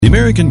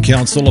American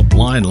Council of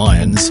Blind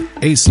Lions,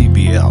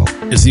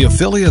 ACBL, is the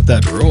affiliate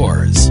that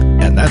roars,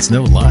 and that's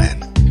no lion.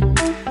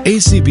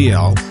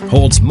 ACBL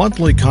holds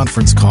monthly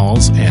conference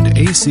calls and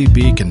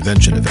ACB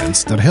convention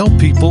events that help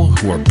people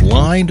who are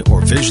blind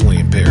or visually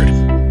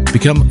impaired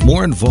become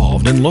more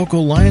involved in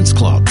local Lions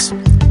clubs.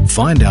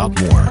 Find out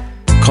more.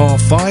 Call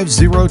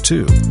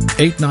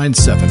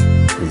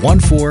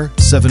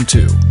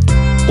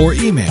 502-897-1472 or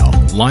email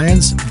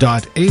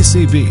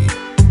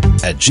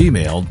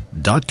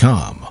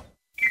lions.acb@gmail.com.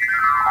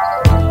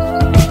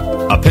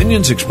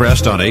 Opinions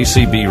expressed on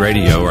ACB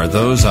Radio are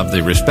those of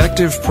the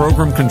respective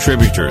program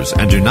contributors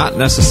and do not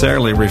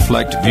necessarily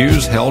reflect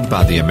views held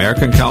by the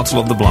American Council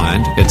of the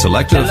Blind, its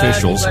elected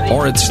officials,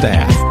 or its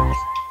staff.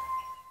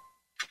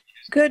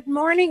 Good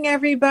morning,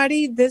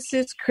 everybody. This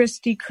is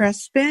Christy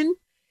Crespin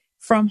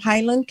from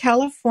Highland,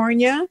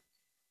 California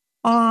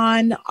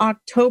on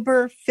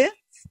October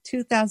 5th,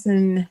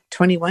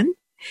 2021.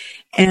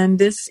 And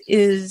this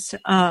is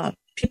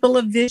People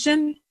of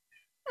Vision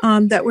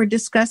that we're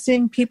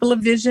discussing. People of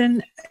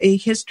Vision, A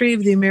History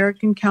of the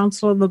American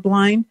Council of the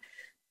Blind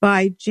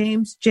by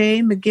James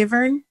J.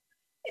 McGivern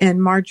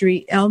and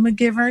Marjorie L.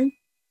 McGivern.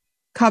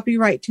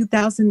 Copyright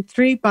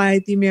 2003 by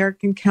the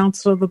American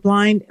Council of the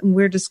Blind. And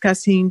we're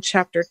discussing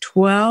Chapter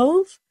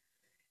 12,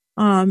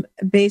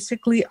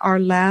 basically our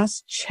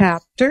last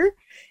chapter.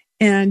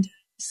 And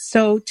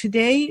so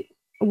today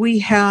we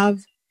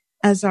have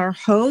as our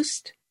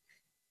host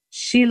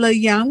Sheila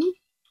Young,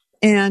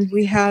 and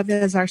we have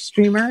as our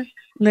streamer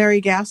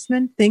Larry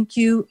Gassman. Thank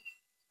you,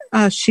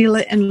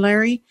 Sheila and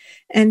Larry.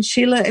 And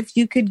Sheila, if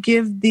you could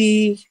give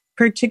the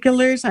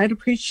particulars, I'd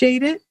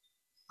appreciate it.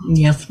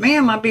 Yes,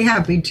 ma'am. I'd be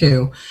happy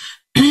to.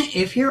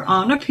 If you're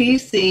on a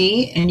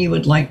PC and you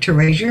would like to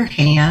raise your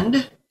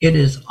hand, it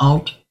is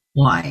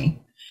Alt-Y.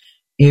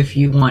 If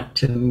you want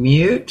to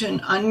mute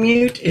and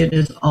unmute, it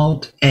is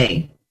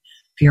Alt-A.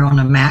 If you're on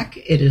a Mac,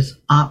 it is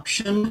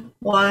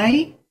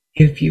Option-Y.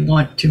 If you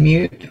want to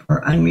mute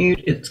or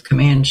unmute, it's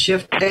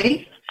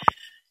Command-Shift-A.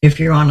 If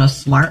you're on a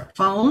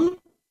smartphone,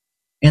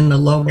 in the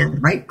lower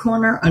right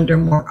corner under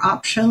More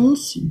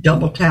Options,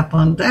 double tap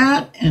on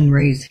that and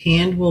raise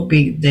hand will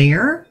be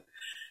there.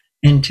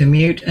 And to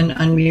mute and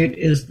unmute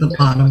is the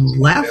bottom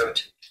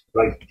left.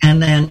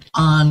 And then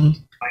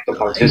on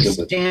a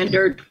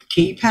standard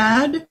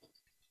keypad,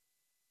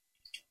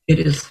 it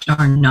is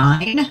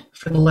 *9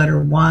 for the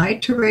letter Y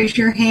to raise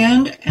your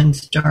hand and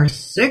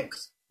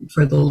 *6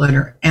 for the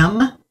letter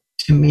M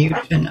to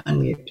mute and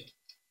unmute.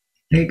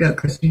 There you go,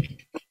 Christy.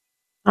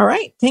 All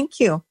right. Thank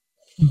you.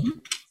 Mm-hmm.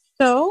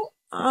 So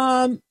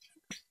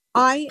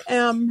I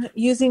am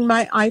using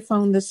my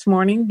iPhone this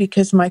morning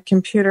because my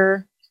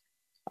computer,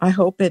 I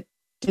hope it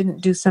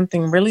didn't do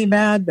something really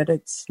bad, but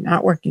it's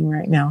not working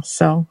right now.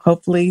 So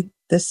hopefully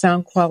the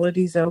sound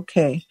quality is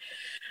okay.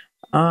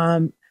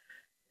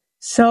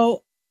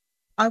 So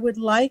I would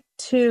like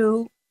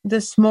to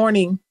this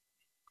morning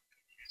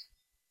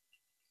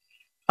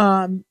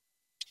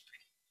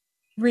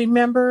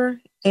remember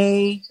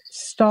a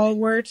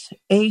stalwart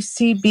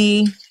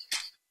ACB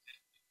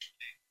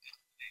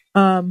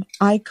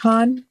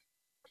icon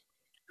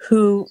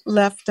who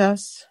left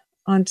us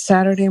on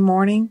Saturday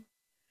morning.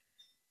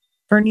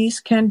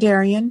 Bernice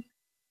Kandarian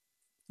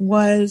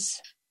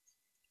was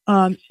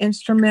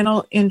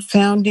instrumental in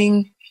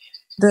founding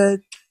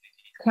the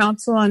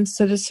Council on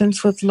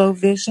Citizens with Low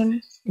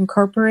Vision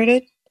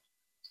Incorporated,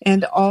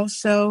 and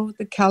also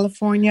the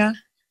California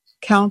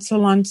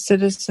Council on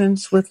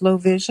Citizens with Low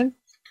Vision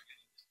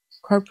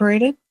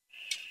Incorporated.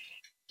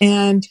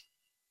 And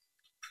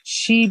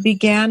she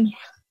began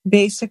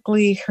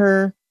basically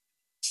her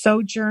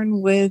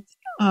sojourn with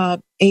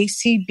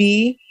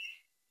ACB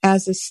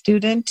as a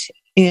student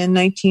in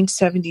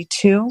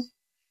 1972.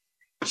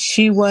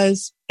 She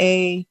was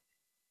a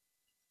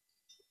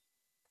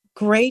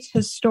great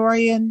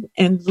historian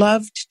and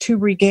loved to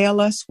regale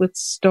us with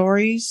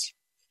stories.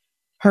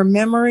 Her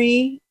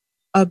memory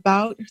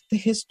about the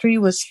history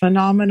was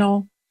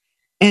phenomenal,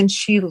 and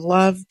she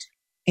loved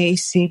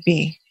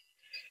ACB.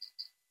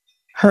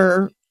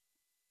 Her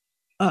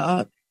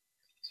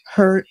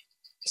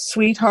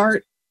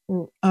sweetheart,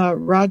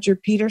 Roger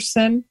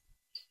Peterson,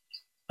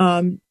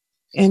 and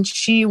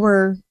she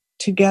were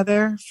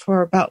together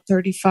for about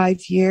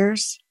 35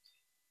 years.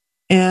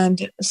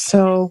 And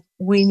so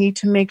we need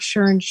to make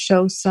sure and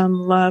show some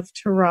love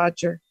to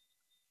Roger.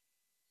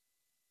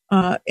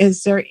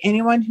 Is there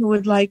anyone who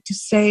would like to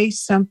say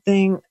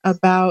something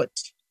about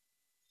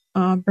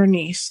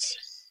Bernice?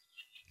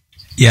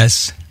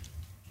 Yes.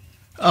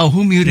 Oh,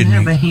 who muted me? I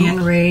have a hand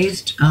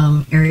raised,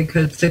 area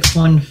code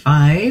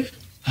 615,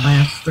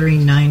 last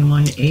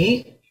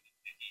 3918.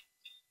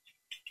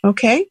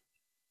 Okay.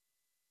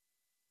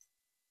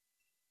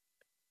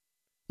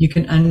 You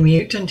can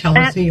unmute and tell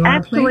us who you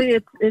are, please.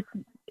 Actually,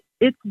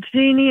 it's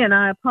Jeannie, and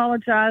I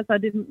apologize. I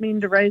didn't mean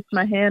to raise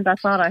my hand. I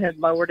thought I had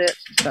lowered it,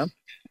 so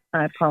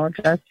I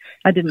apologize.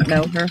 I didn't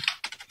know her.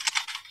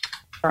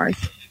 Sorry.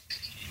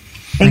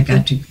 I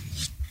got you.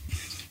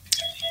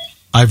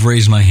 I've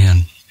raised my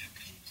hand.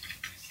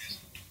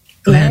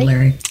 Go ahead,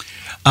 Larry.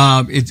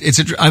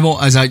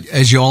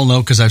 As you all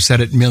know, because I've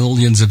said it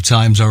millions of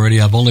times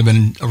already, I've only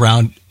been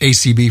around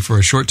ACB for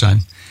a short time.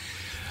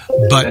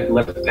 But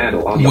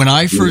when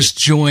I first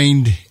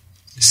joined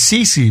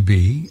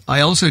CCB,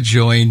 I also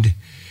joined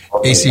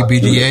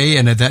ACBDA,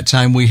 and at that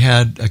time we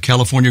had a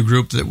California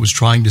group that was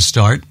trying to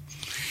start.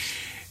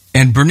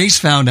 And Bernice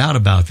found out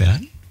about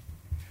that.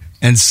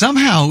 And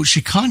somehow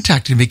she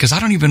contacted me because I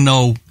don't even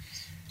know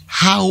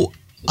how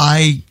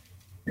I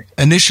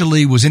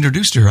initially was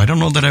introduced to her. I don't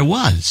know that I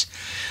was.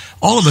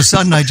 All of a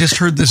sudden, I just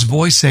heard this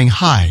voice saying,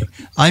 "Hi,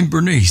 I'm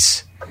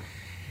Bernice."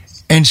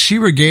 And she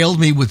regaled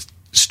me with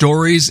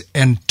stories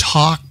and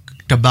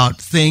talked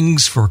about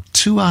things for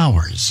 2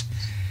 hours.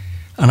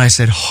 And I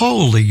said,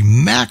 holy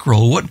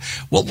mackerel,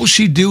 what will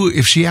she do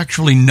if she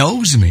actually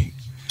knows me?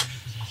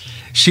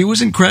 She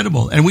was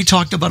incredible. And we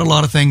talked about a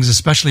lot of things,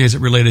 especially as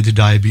it related to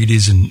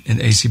diabetes and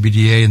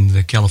ACBDA and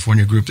the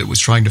California group that was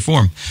trying to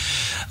form.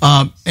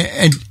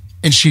 And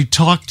she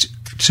talked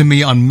to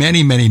me on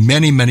many, many,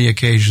 many, many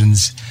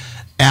occasions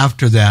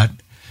after that.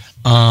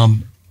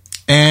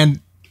 And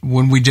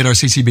when we did our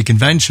CCB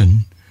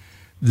convention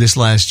this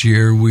last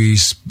year,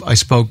 I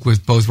spoke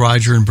with both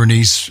Roger and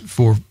Bernice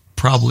for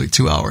probably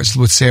 2 hours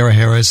with Sarah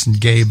Harris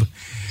and Gabe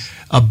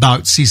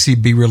about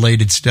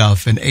CCB-related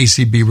stuff and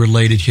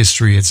ACB-related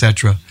history,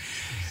 etc.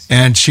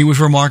 And she was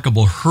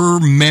remarkable.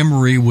 Her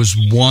memory was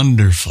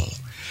wonderful.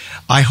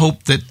 I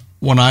hope that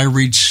when I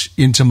reach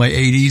into my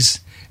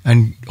 80s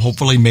and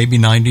hopefully maybe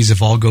 90s,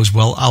 if all goes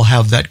well, I'll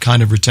have that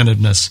kind of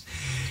retentiveness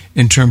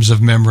in terms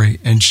of memory.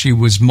 And she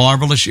was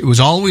marvelous. It was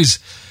always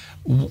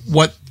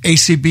what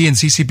ACB and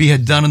CCB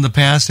had done in the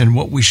past and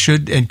what we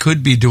should and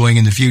could be doing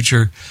in the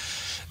future.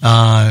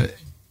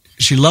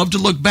 She loved to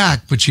look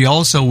back, but she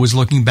also was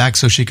looking back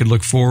so she could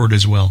look forward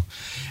as well.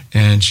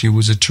 And she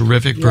was a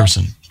terrific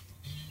person.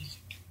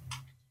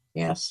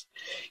 Yes.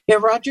 Yeah,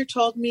 Roger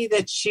told me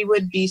that she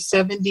would be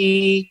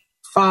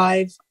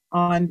 75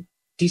 on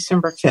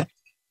December 5th.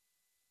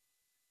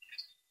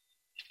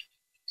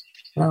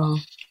 So,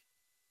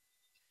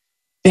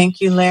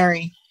 thank you,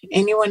 Larry.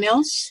 Anyone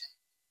else?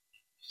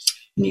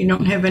 You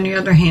don't have any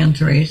other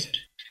hands raised.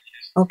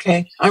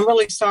 Okay. I'm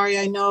really sorry.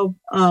 I know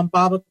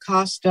Bob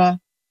Acosta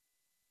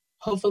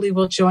hopefully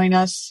will join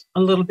us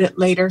a little bit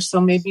later, so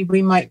maybe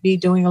we might be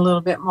doing a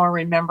little bit more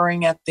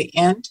remembering at the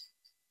end.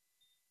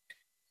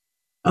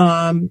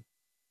 I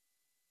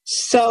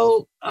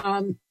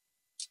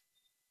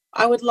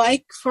would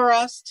like for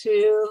us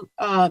to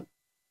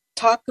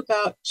talk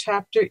about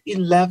chapter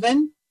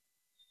 11,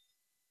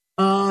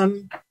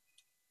 and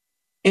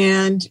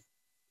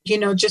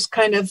just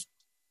kind of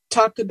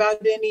talk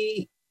about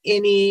any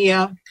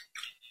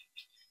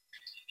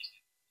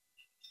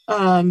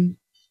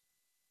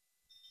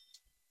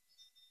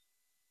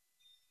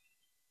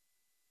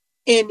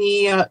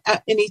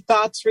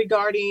thoughts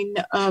regarding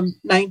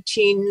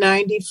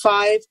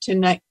 1995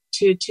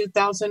 to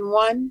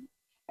 2001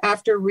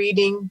 after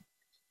reading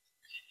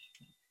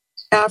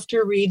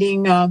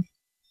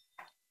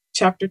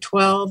chapter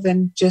 12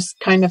 and just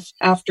kind of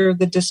after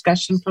the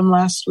discussion from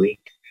last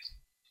week.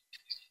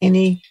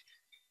 Any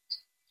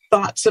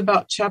thoughts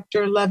about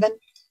chapter 11?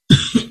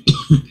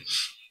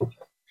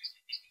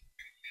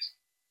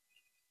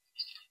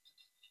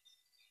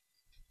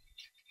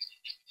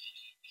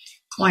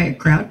 Quiet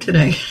crowd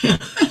today.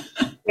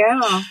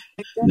 Yeah.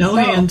 No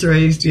hands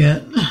raised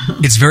yet.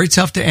 It's very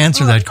tough to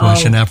answer that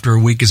question after a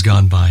week has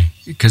gone by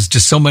because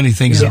just so many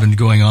things have been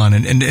going on.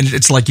 And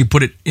it's like you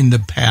put it in the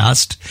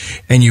past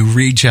and you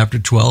read chapter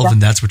 12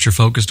 and that's what you're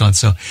focused on.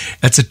 So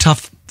that's a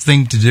tough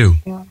thing to do.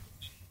 Yeah.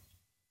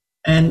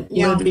 And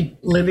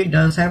Livy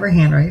does have her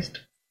hand raised.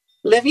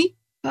 Livy?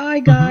 Hi,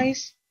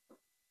 guys.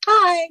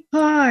 Mm-hmm.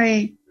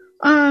 Hi.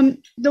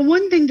 The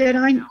one thing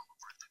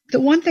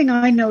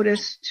I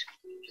noticed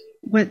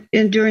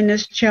during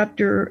this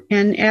chapter,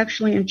 and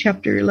actually in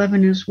chapter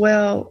 11 as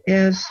well,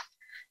 is,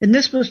 and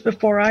this was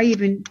before I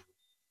even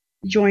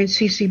joined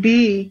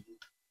CCB,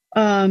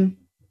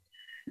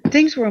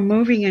 things were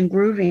moving and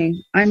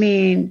grooving. I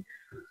mean,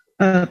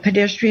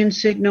 pedestrian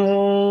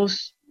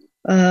signals,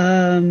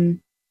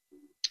 some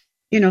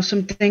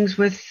things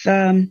with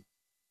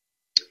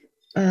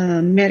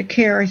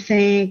Medicare, I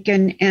think,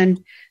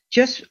 and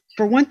just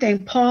for one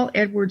thing, Paul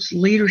Edwards'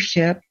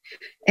 leadership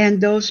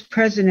and those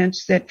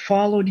presidents that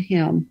followed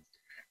him,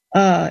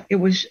 it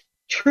was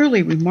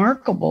truly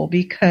remarkable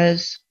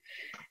because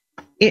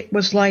it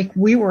was like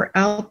we were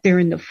out there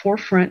in the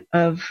forefront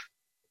of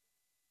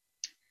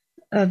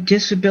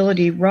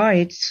disability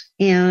rights,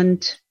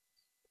 and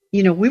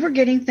we were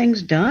getting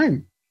things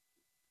done.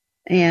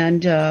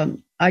 And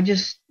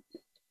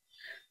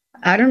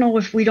I don't know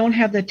if we don't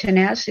have the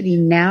tenacity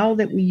now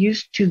that we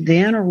used to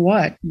then or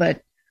what,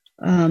 but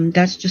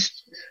that's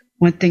just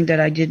one thing that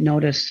I did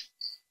notice.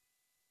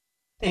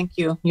 Thank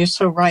you. You're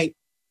so right.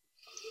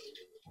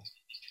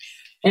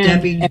 And,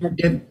 Debbie,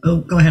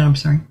 go ahead. I'm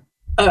sorry.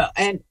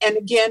 And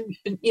again,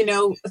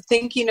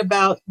 thinking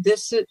about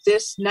this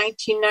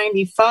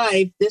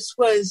 1995, this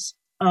was,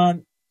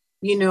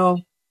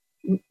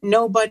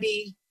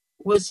 nobody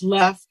was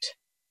left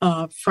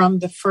from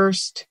the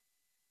first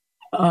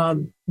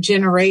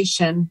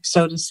generation,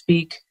 so to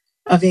speak,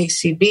 of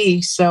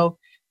ACB. So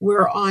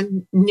we're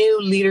on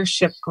new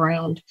leadership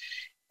ground,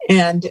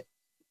 and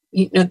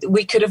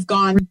we could have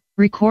gone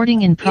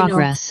recording in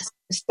progress.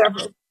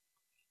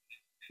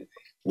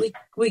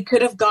 We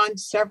could have gone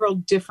several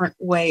different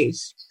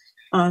ways.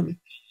 Can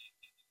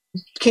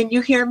you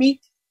hear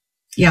me?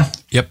 Yeah.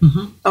 Yep.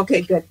 Mm-hmm.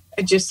 Okay, good.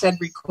 I just said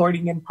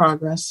recording in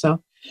progress.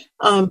 So,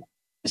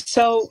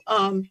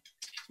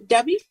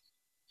 Debbie?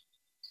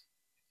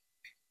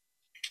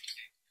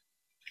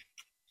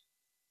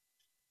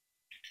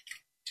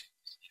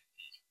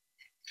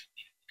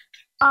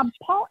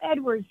 Paul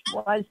Edwards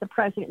was the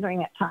president during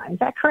that time. Is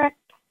that correct?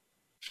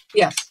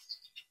 Yes.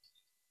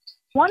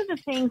 One of the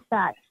things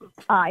that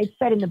it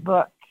said in the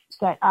book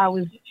that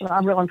I'm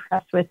real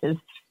impressed with is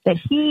that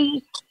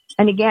he,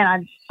 and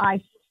again,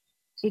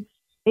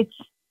 it's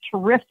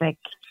terrific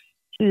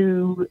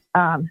to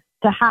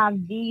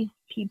have these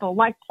people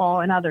like Paul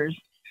and others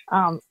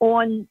on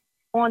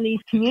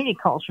these community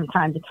calls from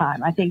time to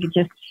time. I think it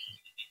just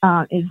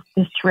is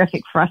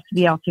terrific for us to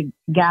be able to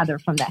gather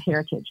from that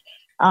heritage.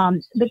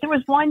 But there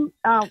was one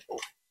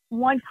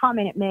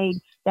comment it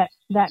made that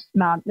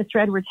Mr.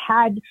 Edwards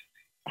had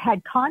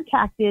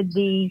contacted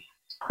the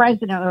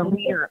president or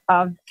leader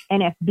of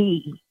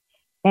NFB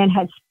and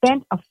had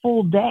spent a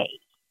full day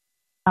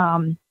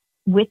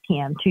with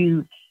him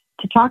to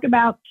talk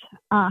about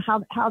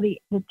how the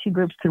two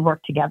groups could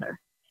work together.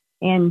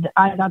 And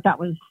I thought that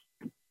was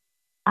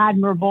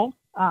admirable,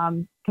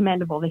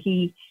 commendable that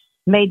he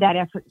made that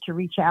effort to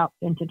reach out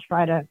and to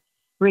try to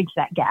bridge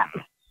that gap.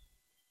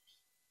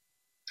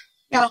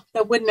 Yeah,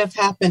 that wouldn't have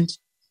happened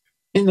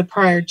in the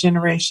prior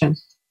generation.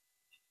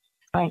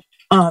 Right.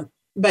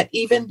 But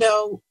even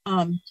though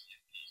Durward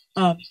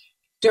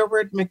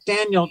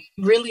McDaniel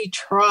really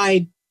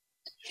tried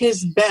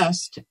his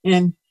best,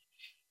 and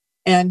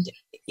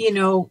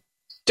Durward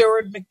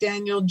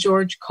McDaniel,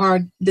 George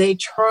Card, they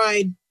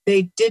tried.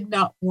 They did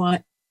not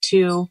want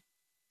to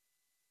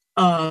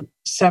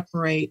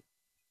separate.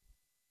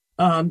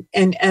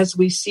 And as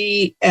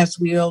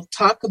we'll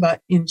talk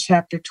about in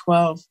chapter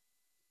 12,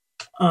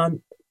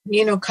 kind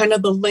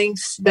of the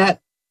lengths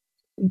that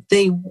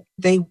they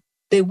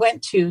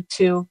went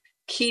to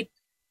keep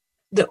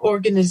the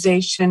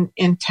organization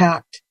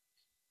intact.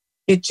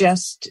 It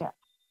just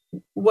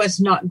was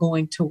not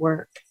going to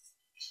work.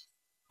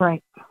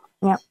 Right.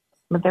 Yep.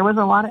 But there was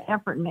a lot of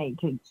effort made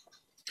to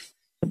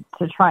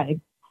try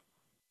to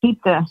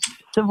keep the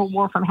Civil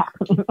War from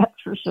happening.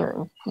 That's for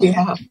sure.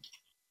 Yeah.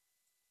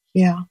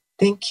 Yeah.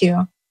 Thank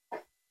you,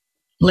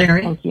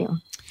 Larry. Thank you.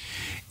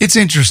 It's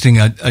interesting.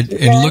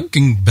 In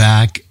looking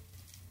back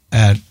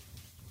at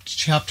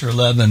chapter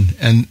 11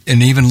 and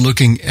even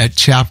looking at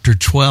chapter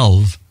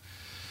 12,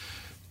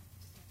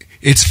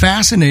 it's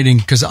fascinating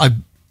because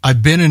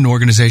I've been in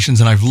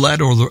organizations and I've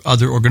led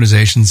other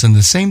organizations, and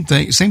the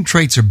same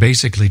traits are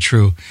basically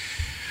true.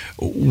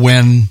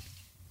 When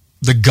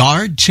the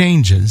guard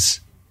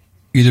changes,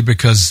 either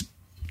because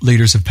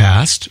leaders have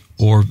passed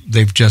or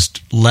they've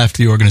just left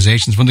the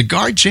organizations, when the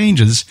guard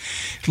changes,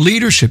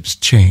 leaderships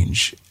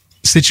change.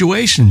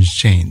 Situations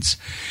change.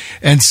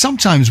 And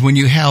sometimes when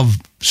you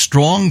have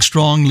strong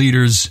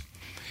leaders,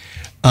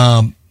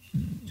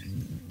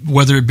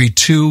 whether it be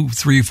 2,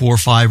 3, 4,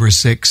 5, or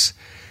 6,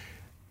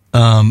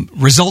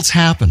 results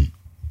happen.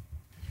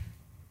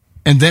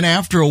 And then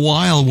after a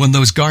while, when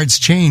those guards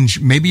change,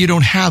 maybe you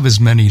don't have as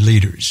many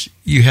leaders.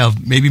 You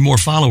have maybe more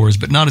followers,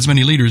 but not as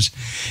many leaders.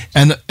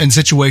 And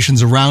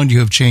situations around you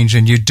have changed,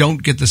 and you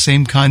don't get the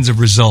same kinds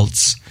of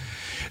results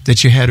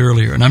that you had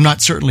earlier. And I'm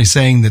not certainly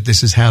saying that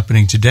this is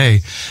happening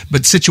today,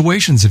 but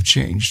situations have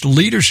changed.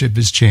 Leadership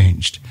has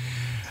changed.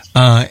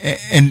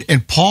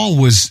 And Paul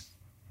was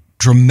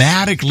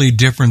dramatically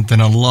different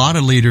than a lot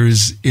of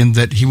leaders in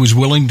that he was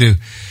willing to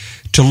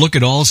look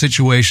at all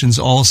situations,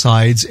 all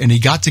sides, and he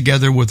got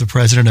together with the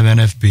president of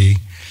NFB,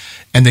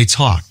 and they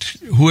talked.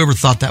 Whoever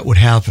thought that would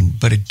happen,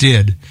 but it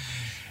did.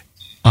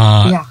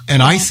 And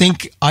I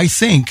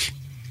think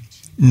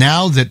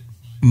now that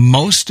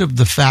most of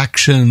the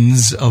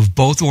factions of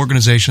both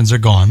organizations are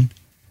gone,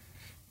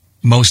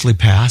 mostly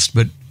past,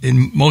 but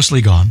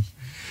mostly gone,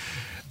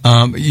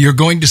 you're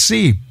going to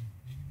see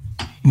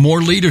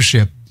more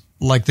leadership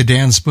like the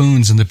Dan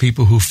Spoons and the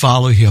people who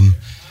follow him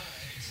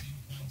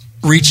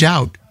reach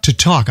out to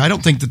talk. I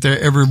don't think that there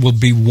ever will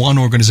be one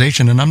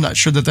organization, and I'm not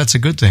sure that that's a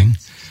good thing.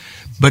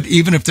 But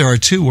even if there are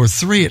 2 or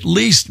 3, at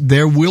least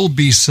there will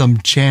be some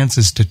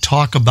chances to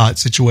talk about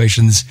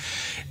situations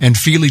and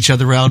feel each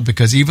other out,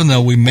 because even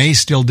though we may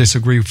still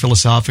disagree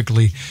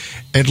philosophically,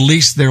 at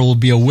least there will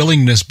be a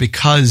willingness,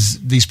 because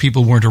these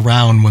people weren't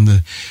around when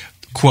the,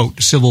 quote,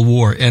 Civil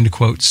War, end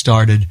quote,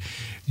 started.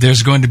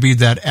 There's going to be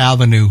that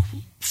avenue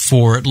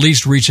for at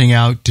least reaching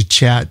out to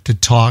chat, to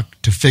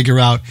talk, to figure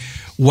out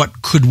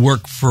what could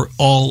work for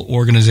all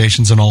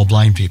organizations and all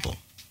blind people.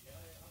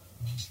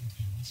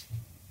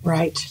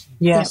 Right.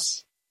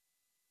 Yes.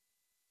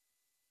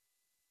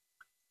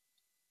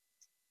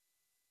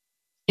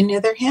 Any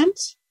other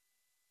hands?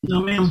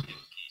 No, ma'am.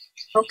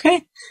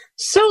 Okay,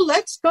 so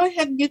let's go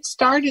ahead and get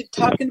started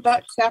talking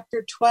about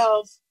Chapter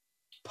 12,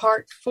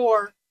 Part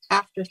 4,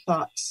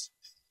 Afterthoughts.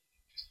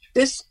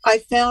 This I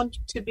found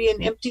to be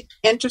an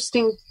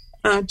interesting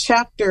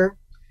chapter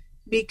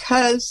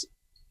because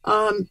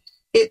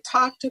it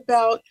talked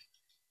about,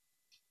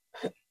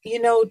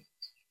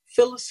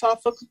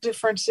 philosophical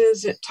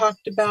differences. It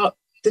talked about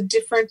the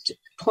different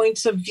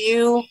points of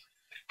view,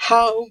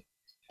 how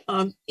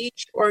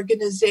each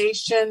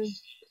organization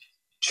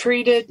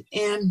treated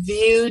and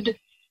viewed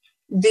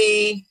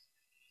the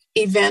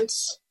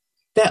events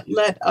that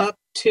led up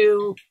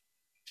to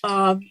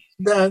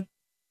the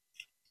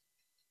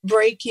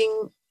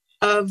breaking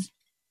of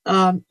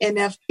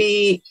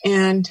NFB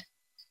and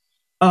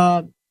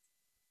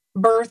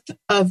birth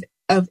of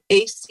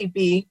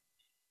ACB.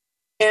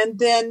 And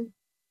then,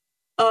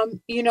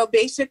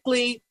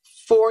 basically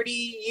 40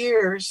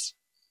 years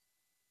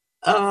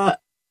of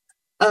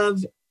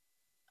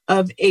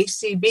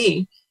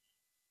ACB.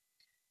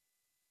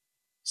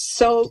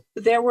 So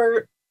there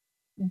were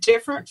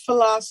different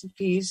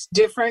philosophies,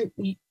 different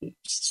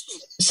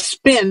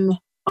spin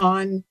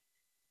on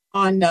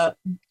the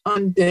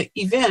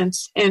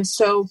events, and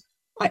so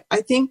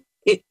I think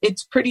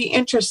it's pretty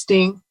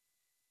interesting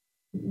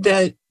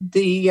that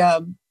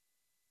the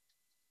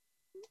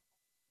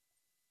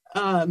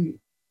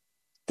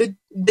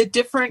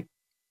different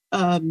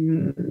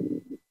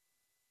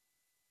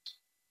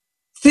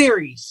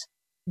theories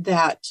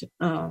that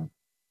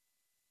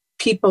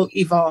people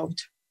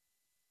evolved.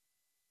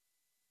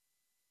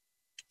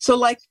 So,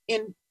 like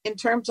in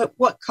terms of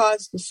what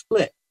caused the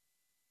split,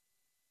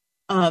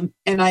 and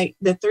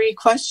the three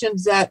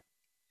questions that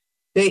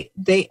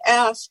they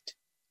asked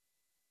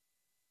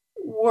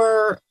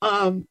were,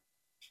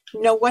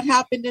 what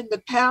happened in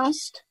the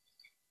past,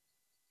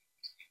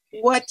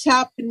 what's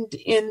happened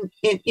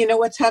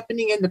what's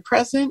happening in the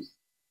present,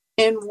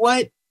 and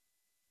what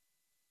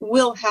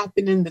will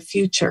happen in the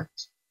future.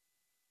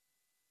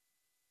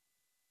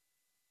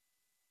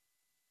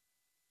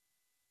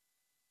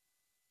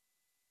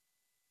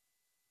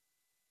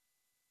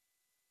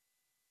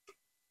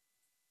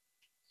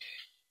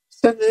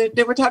 So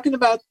they were talking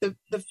about the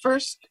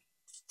first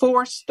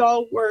four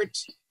stalwart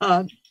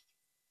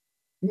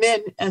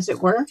men, as it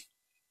were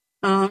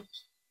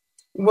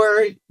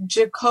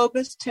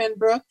Jacobus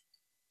Tenbrook,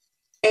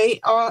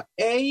 A.L.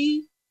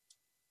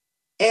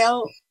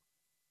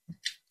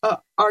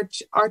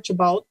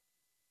 Archibald,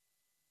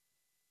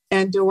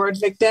 and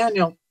Durward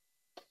McDaniel.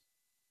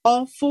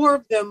 All four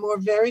of them were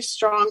very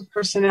strong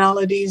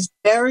personalities,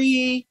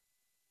 very,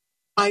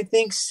 I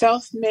think,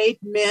 self-made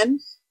men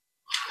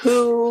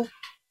who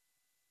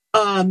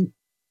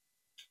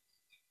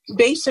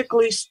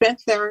basically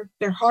spent their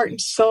heart and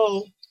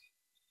soul,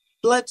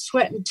 blood,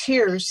 sweat, and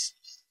tears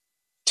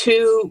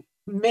to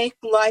make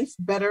life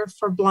better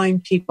for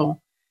blind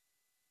people.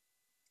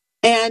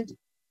 And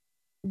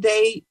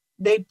they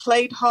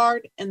played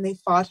hard and they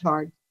fought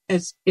hard,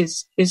 is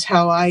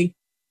how I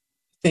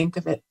think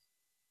of it.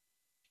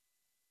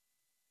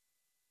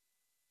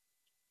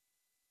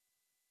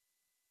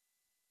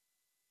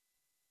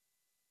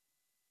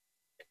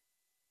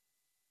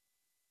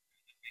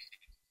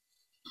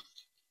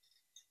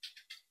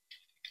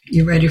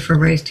 You ready for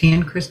raised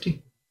hand,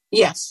 Christy?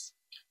 Yes.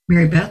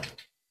 Mary Beth?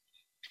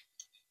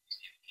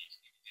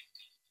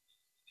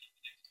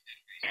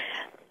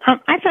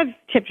 I thought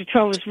Chapter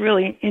 12 was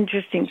really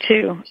interesting,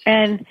 too.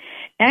 And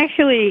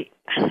actually,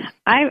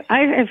 I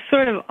have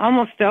sort of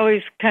almost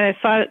always kind of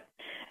thought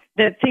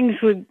that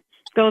things would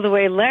go the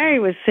way Larry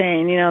was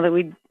saying, that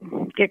we'd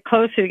get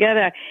closer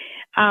together.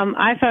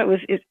 I thought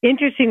it's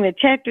interesting that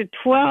Chapter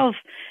 12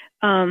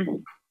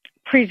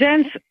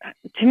 presents,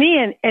 to me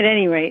at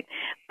any rate,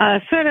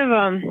 sort of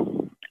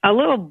a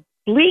little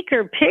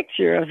bleaker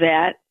picture of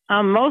that,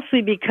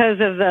 mostly because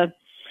of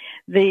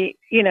the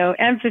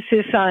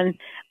emphasis on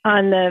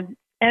the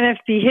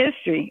NFB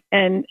history,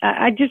 and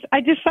I just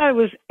thought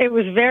it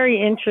was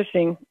very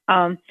interesting.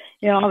 All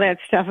that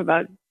stuff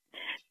about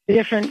the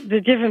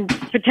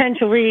different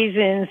potential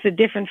reasons, the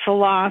different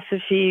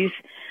philosophies,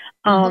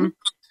 and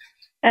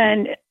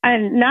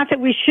not that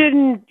we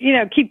shouldn't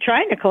keep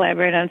trying to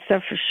collaborate on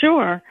stuff for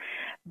sure,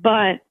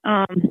 but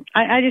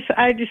I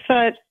just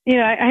thought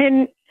I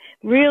hadn't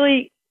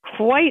really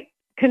quite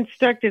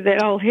constructed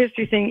that whole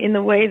history thing in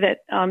the way that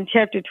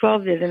Chapter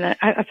 12 did, and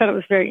I thought it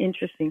was very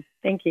interesting.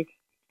 Thank you.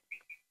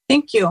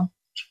 Thank you.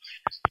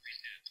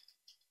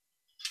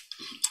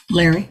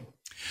 Larry?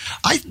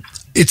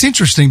 It's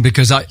interesting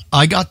because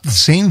I got the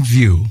same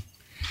view,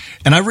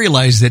 and I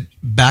realized that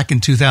back in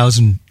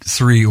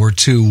 2003 or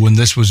 2, when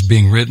this was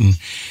being written,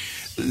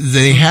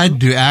 they had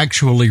to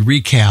actually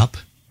recap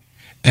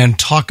and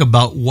talk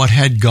about what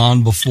had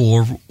gone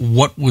before,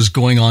 what was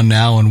going on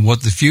now, and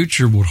what the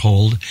future would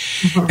hold.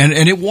 Mm-hmm.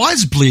 And it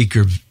was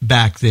bleaker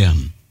back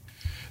then.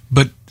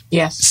 But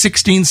yes,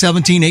 16,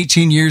 17,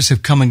 18 years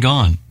have come and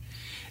gone.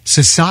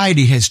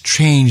 Society has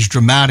changed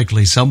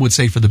dramatically. Some would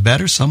say for the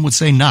better, some would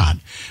say not.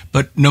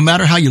 But no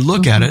matter how you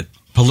look at it,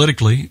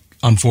 politically,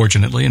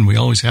 unfortunately, and we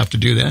always have to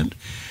do that,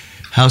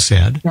 how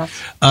sad,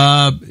 yes.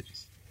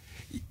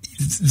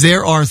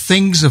 there are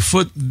things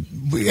afoot.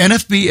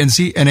 NFB and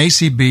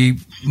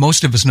ACB,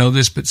 most of us know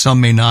this, but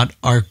some may not,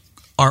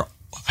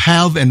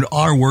 have and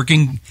are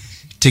working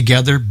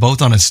together,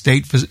 both on a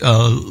state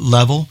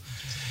level,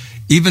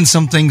 even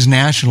some things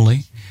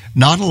nationally.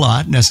 Not a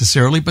lot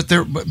necessarily, but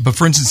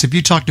for instance, if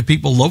you talk to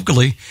people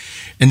locally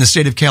in the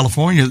state of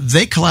California,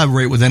 they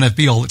collaborate with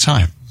NFB all the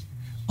time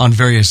on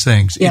various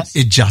things. Yes.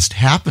 It just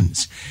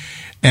happens.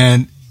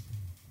 And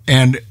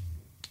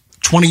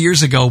 20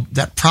 years ago,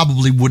 that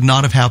probably would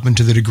not have happened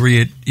to the degree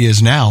it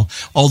is now,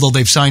 although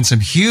they've signed some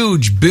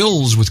huge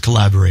bills with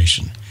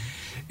collaboration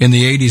in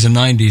the 80s and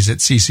 90s at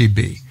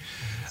CCB.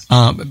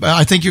 But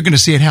I think you're going to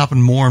see it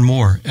happen more and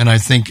more. And I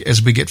think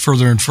as we get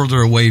further and further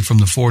away from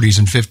the 40s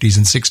and 50s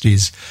and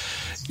 60s,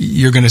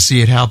 you're going to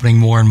see it happening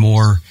more and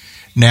more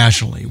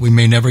nationally. We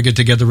may never get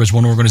together as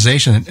one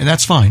organization, and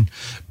that's fine.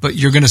 But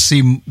you're going to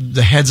see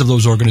the heads of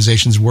those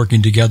organizations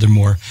working together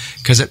more,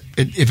 because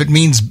if it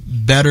means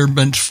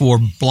betterment for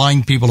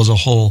blind people as a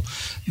whole,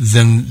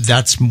 then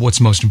that's what's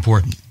most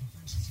important.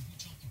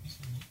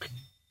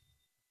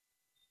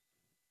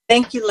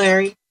 Thank you,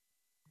 Larry.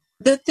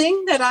 The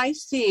thing that I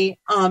see,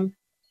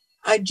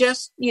 I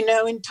just,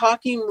 in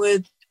talking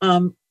with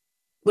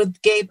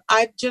Gabe,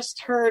 I've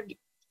just heard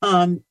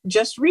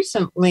just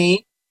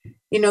recently,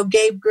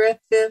 Gabe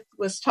Griffith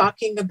was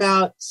talking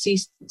about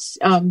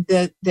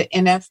the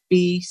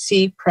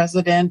NFBC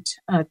president,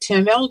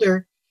 Tim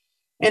Elder,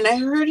 and I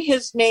heard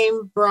his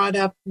name brought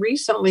up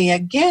recently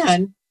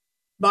again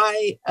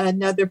by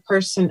another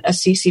person, a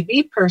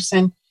CCB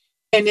person,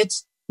 and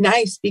it's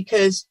nice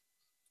because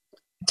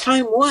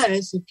time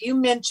was, if you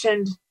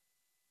mentioned,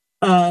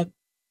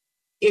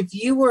 if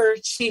you were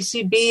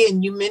CCB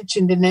and you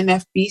mentioned an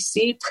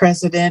NFBC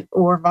president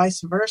or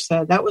vice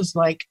versa, that was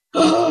like,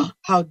 oh,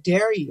 how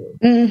dare you?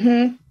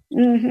 Mm-hmm.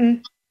 Mm-hmm.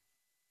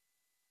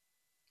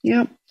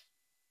 Yep.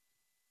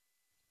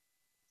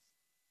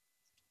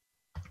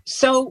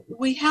 So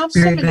we have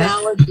some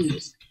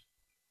analogies.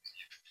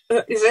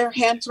 Is there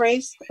hands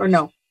raised or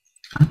no?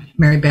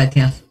 Mary Beth,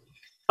 yes.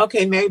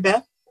 Okay, Mary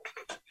Beth.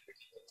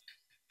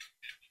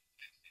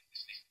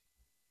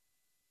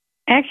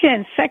 Actually,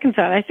 on second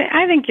thought,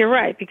 I think you're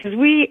right, because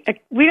we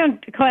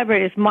don't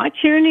collaborate as much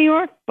here in New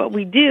York, but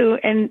we do.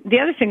 And the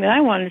other thing that I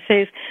wanted to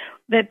say is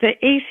that the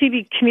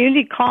ACB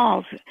community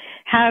calls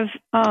have,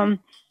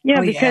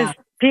 because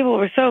people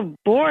were so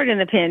bored in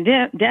the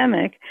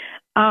pandemic,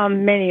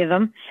 many of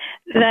them,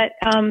 that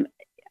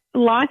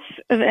lots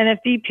of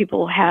NFB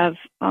people have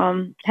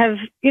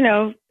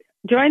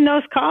joined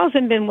those calls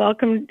and been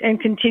welcomed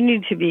and continue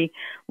to be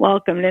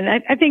welcomed. And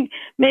I think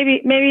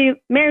maybe Mary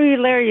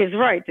Larry is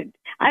right.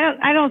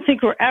 I don't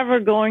think we're ever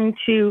going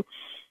to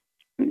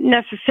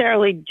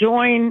necessarily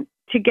join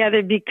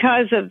together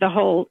because of the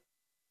whole,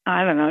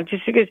 I don't know,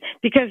 just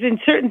because in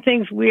certain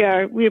things we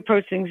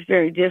approach things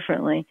very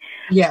differently.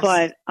 Yes.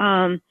 But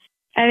and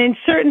in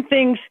certain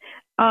things,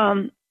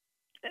 the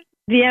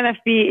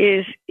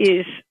NFB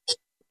is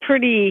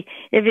pretty,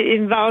 if it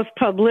involves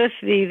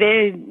publicity,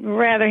 they'd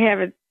rather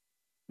have it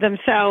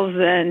themselves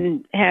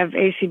than have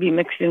ACB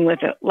mixed in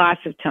with it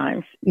lots of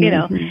times,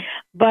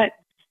 but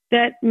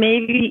that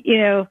maybe,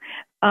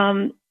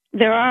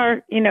 there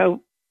are,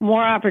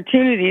 more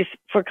opportunities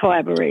for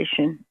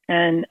collaboration,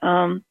 and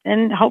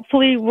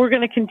hopefully we're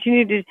going to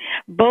continue to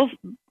both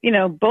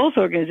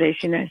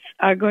organizations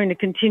are going to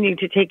continue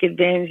to take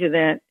advantage of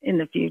that in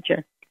the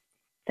future.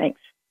 Thanks.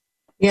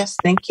 Yes.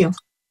 Thank you.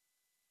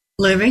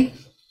 Livy?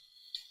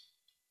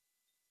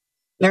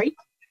 Larry?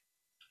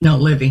 No,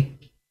 Livy.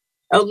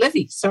 Oh,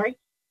 Livy, sorry.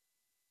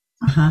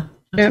 Uh-huh.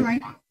 That's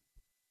right.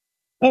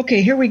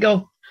 Okay, here we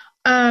go.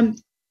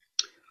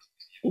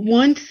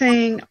 One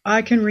thing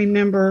I can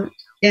remember,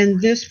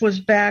 and this was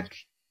back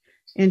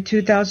in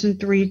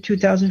 2003,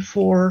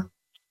 2004,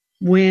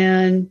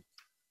 when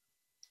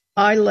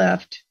I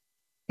left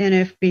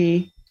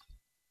NFB,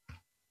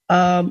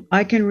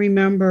 I can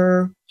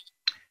remember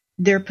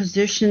their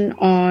position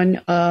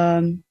on,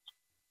 and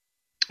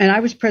I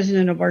was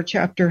president of our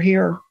chapter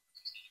here,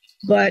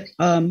 but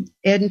Ed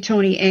and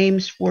Tony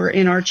Ames were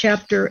in our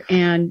chapter,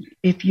 and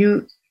if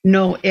you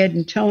know Ed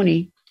and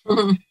Tony,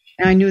 and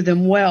I knew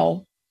them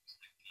well,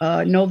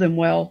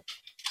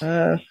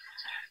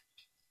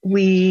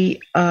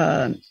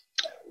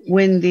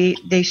 when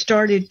they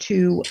started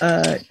to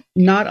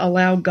not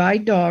allow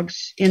guide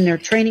dogs in their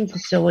training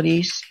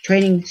facilities,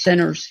 training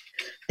centers,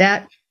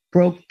 that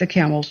broke the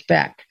camel's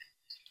back.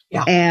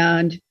 Yeah.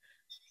 And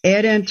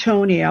Ed and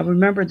Tony, I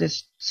remember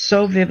this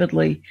so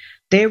vividly,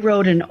 they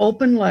wrote an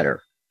open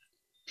letter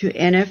to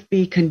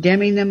NFB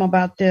condemning them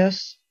about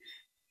this,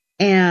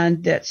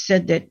 and that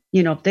said that,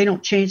 if they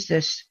don't change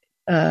this,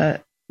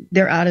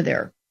 they're out of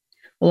there.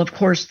 Well, of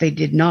course they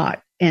did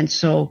not. And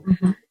so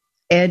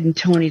Ed and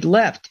Tony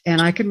left.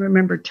 And I can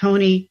remember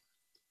Tony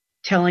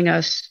telling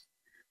us,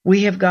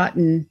 we have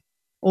gotten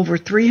over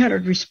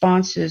 300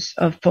 responses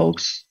of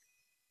folks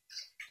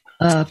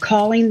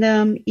calling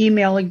them,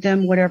 emailing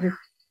them, whatever,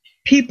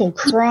 people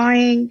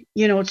crying,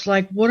 it's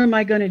like, what am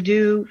I going to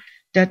do?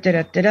 Da, da,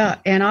 da, da, da.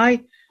 And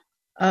I,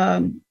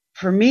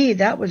 for me,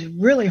 that was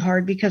really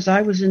hard because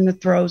I was in the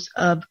throes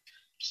of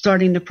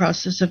starting the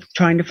process of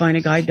trying to find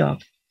a guide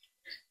dog.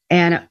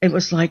 And it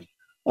was like,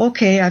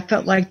 okay, I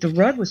felt like the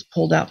rug was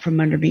pulled out from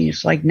under me.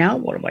 It's like, now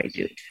what do I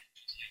do?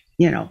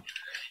 You know,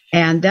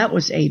 and that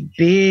was a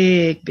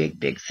big, big,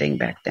 big thing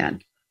back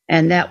then.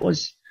 And that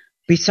was,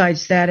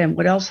 besides that and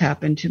what else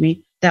happened to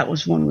me, that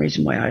was one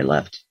reason why I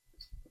left.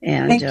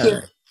 And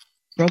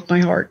broke my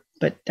heart,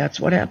 but that's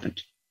what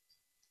happened.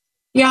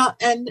 Yeah,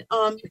 and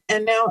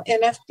now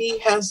NFB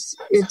has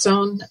its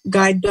own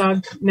guide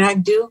dog.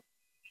 NAGDU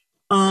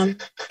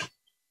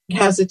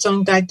has its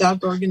own guide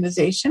dog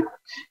organization,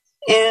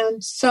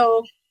 and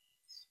so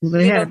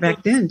they had it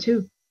back then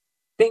too.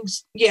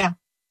 Things, yeah,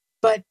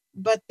 but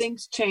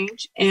things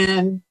change,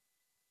 and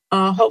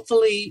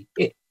hopefully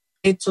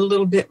it's a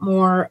little bit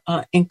more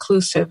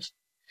inclusive.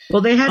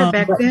 Well, they had it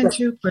back then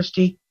too,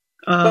 Christy.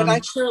 But I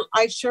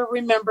sure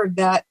remember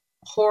that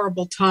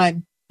horrible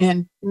time.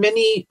 And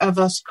many of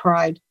us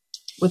cried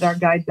with our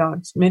guide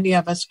dogs. Many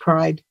of us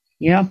cried.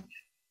 Yeah.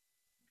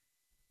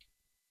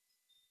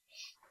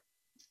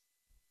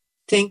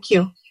 Thank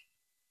you.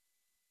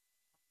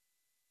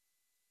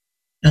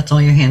 That's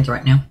all your hands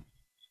right now.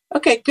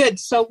 Okay, good.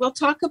 So we'll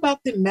talk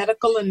about the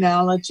medical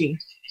analogy.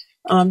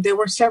 There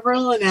were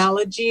several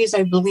analogies.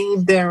 I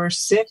believe there were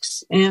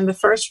 6. And the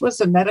first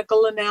was a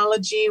medical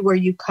analogy where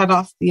you cut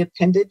off the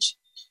appendage.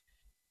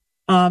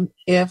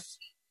 If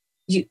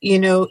you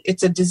know,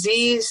 it's a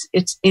disease,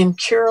 it's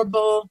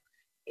incurable.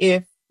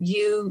 If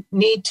you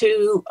need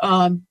to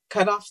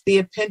cut off the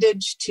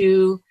appendage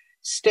to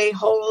stay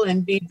whole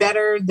and be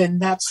better, then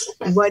that's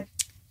what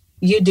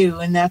you do.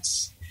 And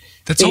that's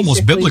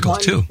almost biblical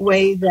too.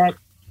 Way that,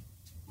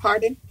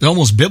 pardon? It's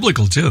almost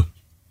biblical too.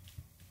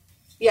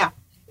 Yeah,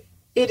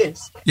 it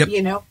is. Yep.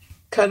 You know,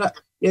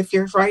 if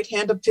your right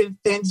hand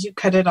offends, you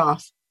cut it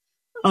off.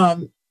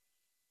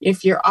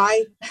 If your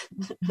eye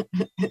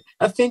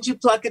offends, you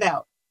pluck it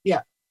out.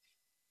 Yeah.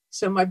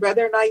 So my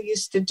brother and I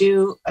used to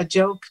do a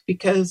joke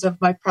because of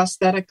my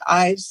prosthetic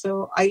eyes.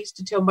 So I used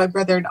to tell my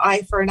brother an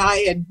eye for an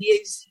eye, and he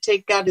used to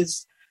take out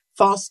his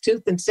false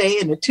tooth and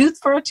say, and a tooth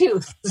for a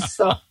tooth.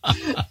 So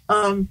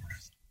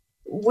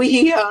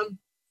we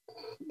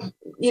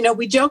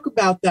joke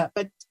about that,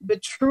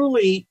 but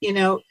truly, you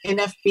know,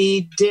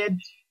 NFB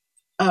did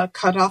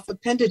cut off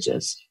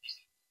appendages,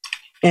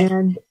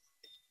 and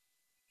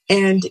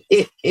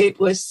it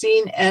was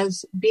seen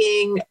as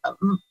being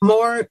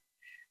more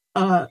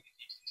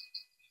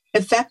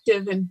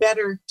effective and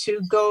better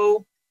to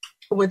go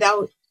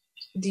without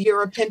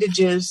your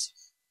appendages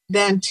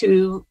than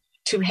to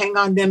hang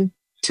on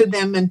to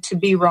them and to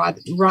be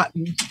rotten,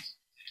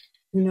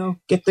 you know,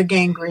 get the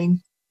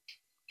gangrene.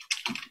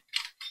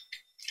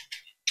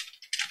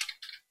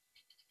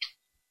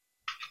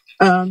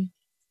 I'm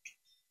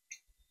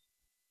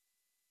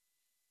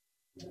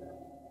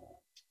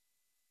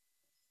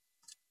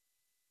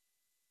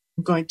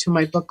going to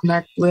my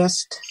bookmark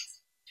list.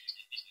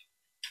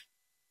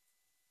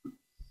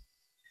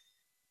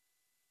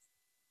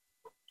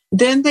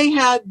 Then they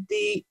had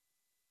the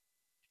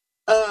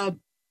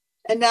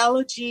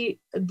analogy,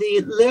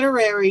 the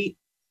literary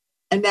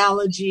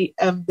analogy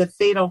of the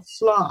fatal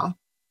flaw,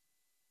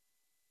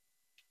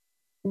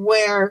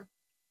 where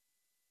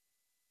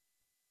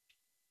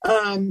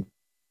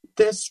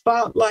the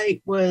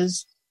spotlight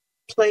was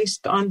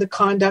placed on the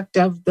conduct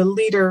of the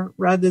leader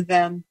rather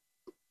than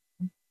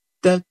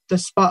the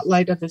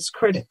spotlight of his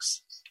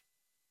critics.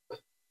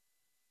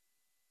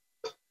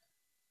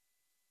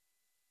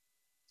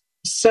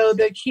 So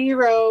the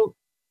hero,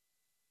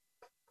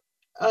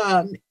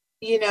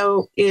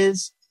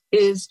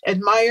 is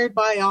admired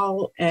by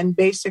all and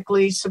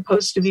basically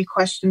supposed to be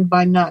questioned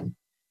by none.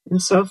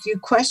 And so if you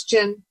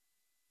question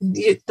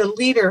the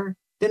leader,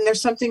 then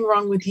there's something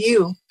wrong with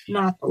you,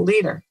 not the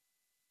leader.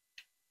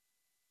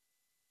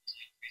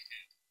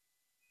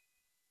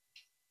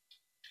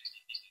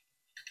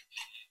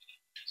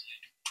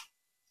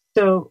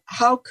 So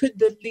how could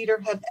the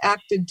leader have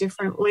acted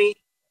differently?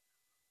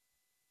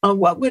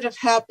 What would have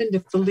happened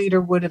if the leader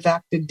would have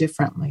acted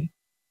differently?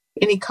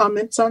 Any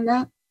comments on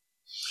that?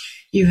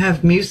 You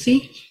have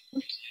Musi.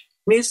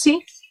 Musi?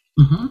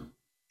 Mm-hmm.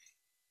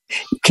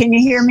 Can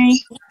you hear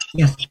me?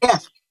 Yes. Yeah.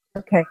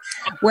 Okay.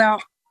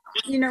 Well,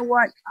 you know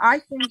what? I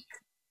think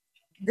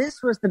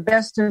this was the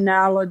best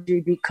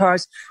analogy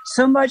because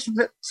so much of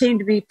it seemed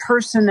to be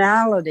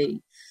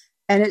personality.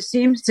 And it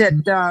seems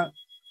that,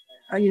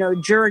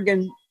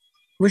 Jurgen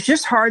was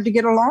just hard to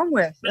get along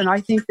with. And I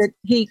think that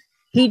he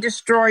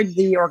destroyed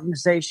the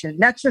organization.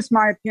 That's just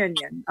my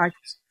opinion.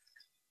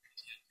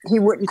 He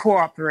wouldn't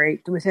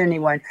cooperate with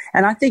anyone.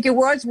 And I think it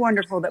was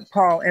wonderful that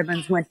Paul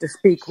Evans went to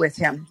speak with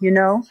him, you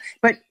know.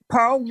 But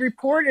Paul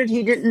reported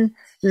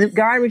the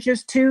guy was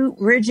just too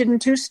rigid and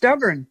too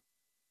stubborn.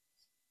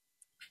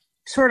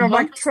 Sort of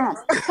like Trump.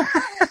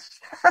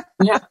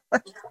 Yeah.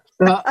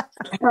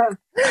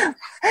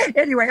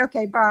 Anyway,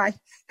 okay, bye.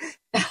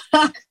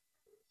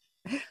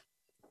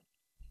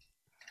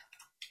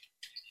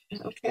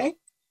 Okay.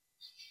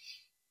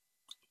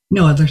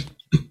 No others.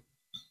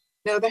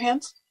 No other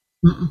hands?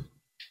 Mm-mm.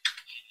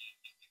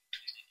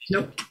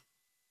 Nope.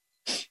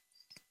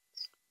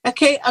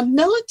 Okay, a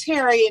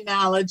military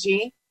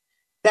analogy,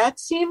 that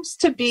seems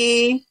to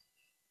be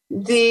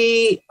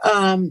the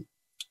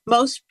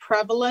most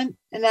prevalent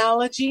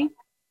analogy.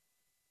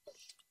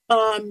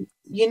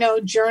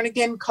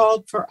 Jernigan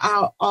called for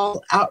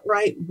all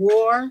outright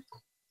war.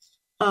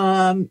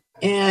 And,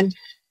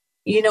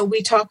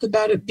 we talk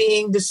about it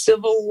being the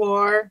Civil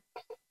War.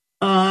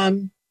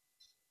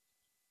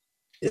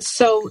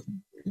 So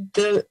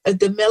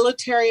the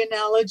military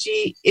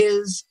analogy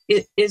is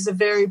a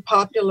very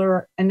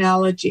popular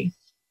analogy.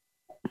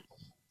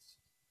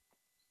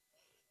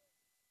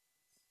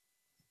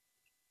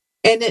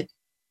 And it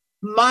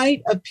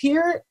might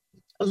appear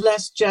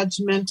less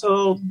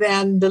judgmental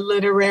than the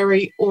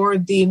literary or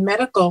the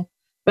medical,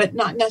 but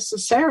not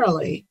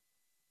necessarily.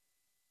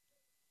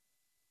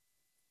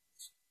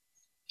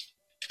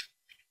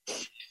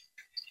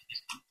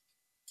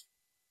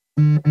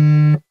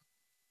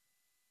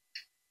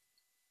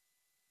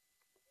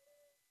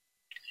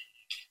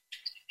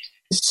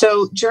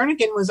 So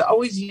Jernigan was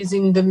always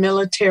using the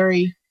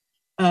military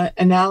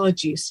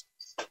analogies,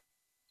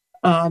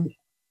 talking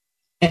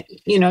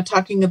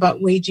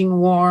about waging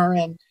war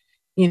and,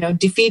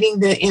 defeating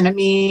the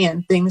enemy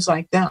and things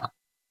like that.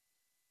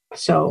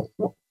 So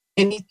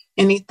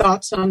any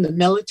thoughts on the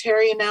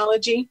military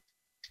analogy?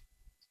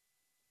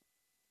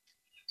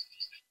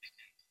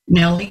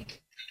 Nellie?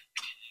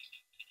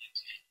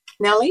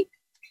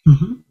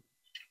 Mm-hmm.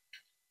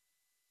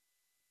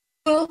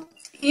 Well,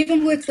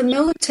 even with the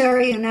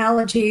military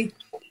analogy,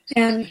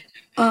 and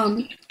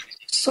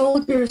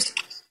soldiers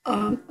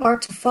are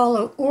to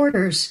follow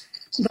orders,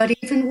 but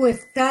even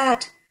with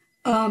that,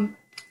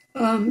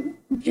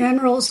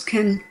 generals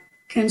can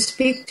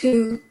speak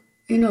to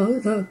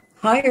the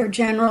higher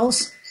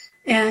generals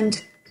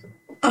and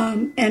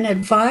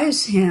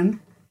advise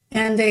him,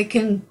 and they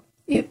can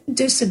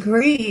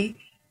disagree,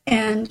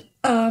 and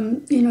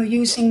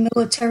using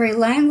military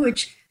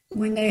language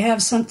when they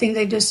have something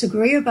they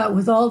disagree about,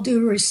 with all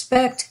due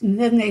respect, and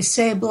then they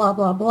say blah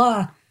blah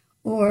blah,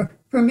 or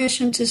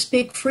permission to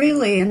speak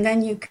freely, and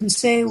then you can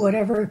say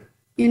whatever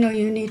you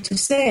need to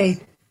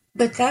say.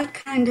 But that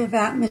kind of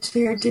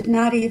atmosphere did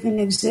not even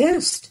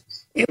exist.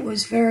 It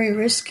was very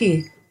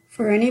risky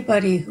for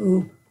anybody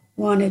who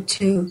wanted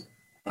to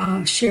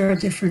share a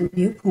different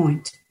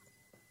viewpoint.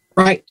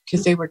 Right,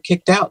 because they were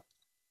kicked out.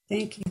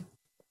 Thank you.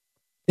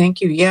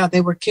 Yeah,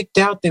 they were kicked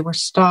out. They were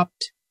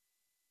stopped.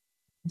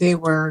 They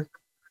were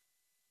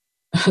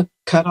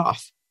cut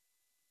off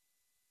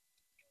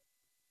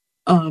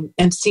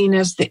and seen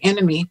as the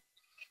enemy.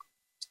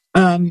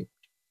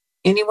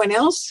 Anyone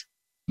else?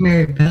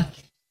 Mary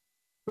Beth?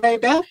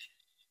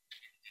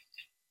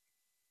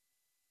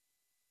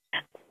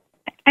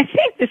 I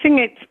think the thing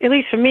that, at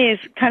least for me, is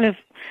kind of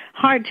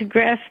hard to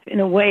grasp in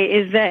a way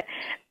is that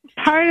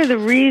part of the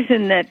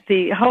reason that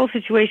the whole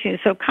situation is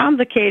so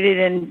complicated,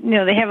 and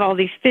they have all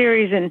these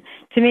theories, and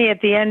to me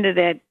at the end of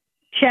that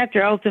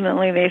chapter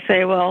ultimately they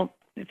say, well,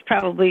 it's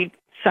probably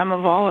some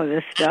of all of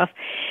this stuff,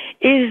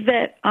 is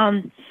that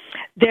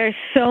there's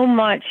so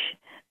much,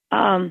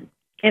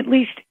 at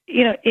least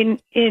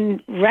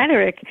in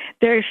rhetoric,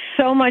 there's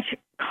so much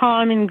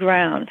common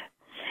ground,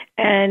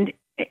 and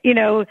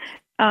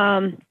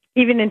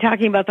even in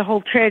talking about the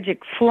whole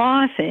tragic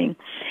flaw thing,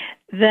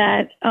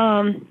 that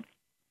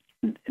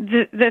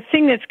the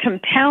thing that's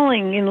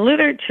compelling in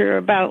literature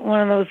about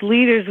one of those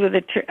leaders with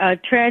a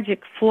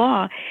tragic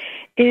flaw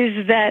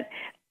is that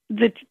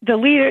the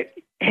leader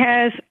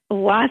has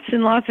lots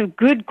and lots of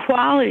good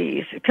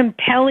qualities,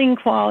 compelling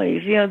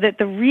qualities. That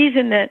the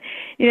reason that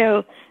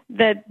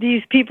that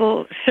these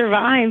people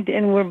survived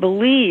and were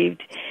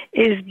believed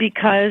is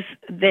because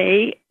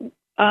they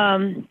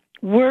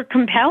were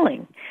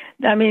compelling.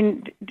 I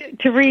mean,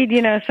 to read,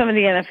 some of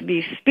the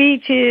NFB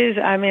speeches.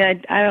 I mean,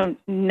 I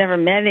never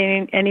met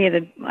any of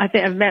the. I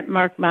think I've met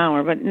Mark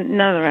Maurer, but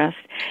none of the rest.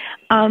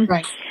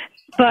 Right.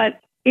 But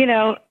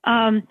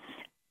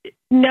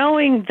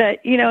knowing that,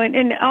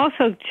 and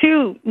also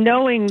too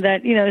knowing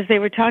that, as they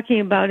were talking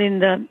about in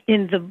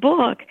the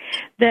book,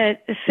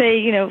 that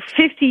say,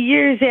 50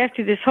 years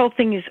after this whole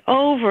thing is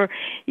over,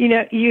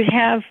 you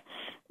have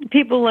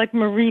people like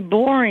Marie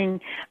Boring,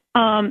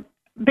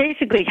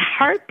 basically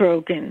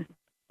heartbroken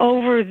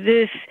over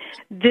this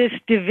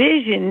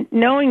division,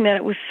 knowing that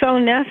it was so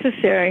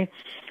necessary,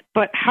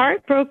 but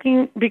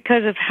heartbroken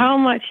because of how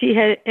much she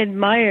had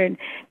admired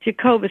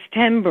Jacobus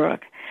ten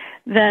Broek.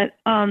 That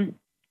and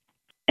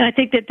I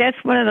think that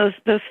that's one of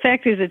those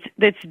factors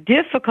that's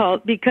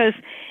difficult because,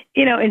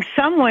 in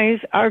some ways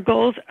our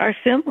goals are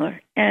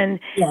similar, and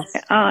yes.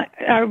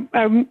 our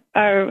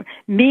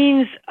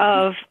means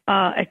of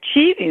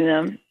achieving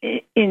them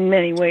in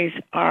many ways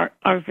are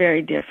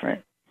very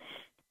different.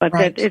 But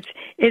right. that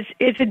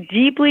it's a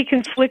deeply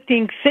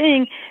conflicting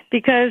thing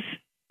because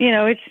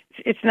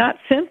it's not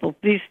simple.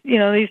 These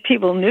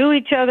people knew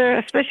each other,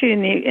 especially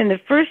in the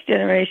first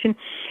generation.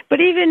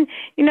 But even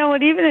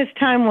even as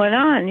time went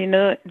on,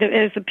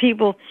 as the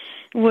people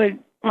would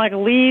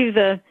leave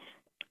the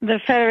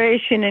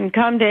Federation and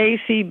come to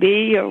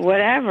ACB or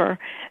whatever,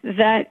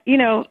 that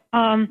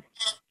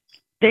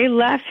they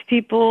left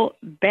people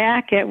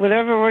back at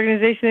whatever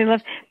organization they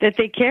left that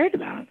they cared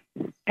about.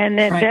 And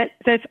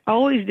that's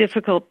always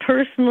difficult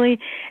personally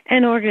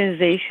and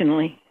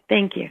organizationally.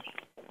 Thank you.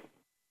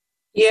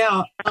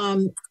 Yeah.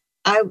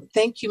 I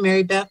thank you,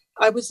 Mary Beth.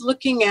 I was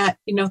looking at,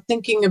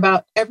 thinking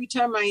about every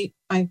time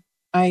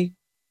I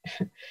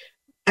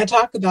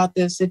talk about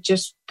this, it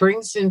just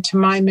brings into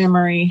my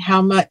memory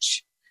how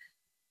much,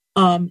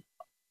 how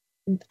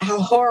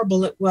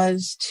horrible it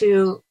was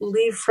to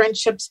leave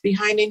friendships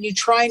behind, and you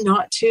try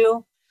not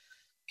to,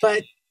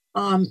 but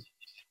the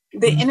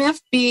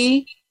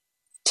NFB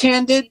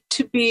tended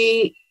to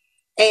be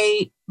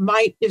a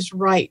might is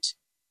right,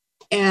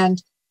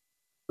 and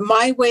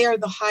my way or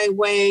the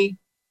highway,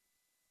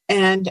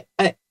 and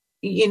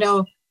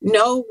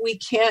no, we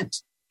can't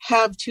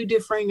have two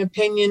differing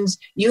opinions.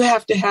 You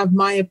have to have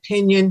my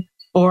opinion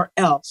or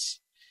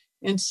else.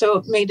 And so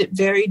it made it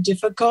very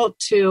difficult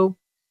to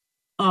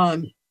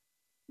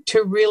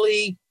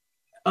really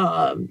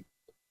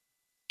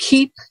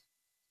keep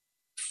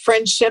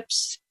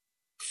friendships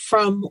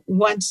from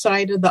one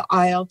side of the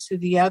aisle to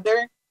the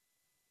other.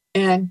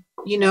 And,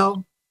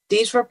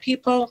 these were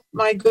people,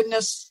 my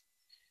goodness,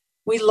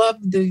 we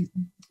loved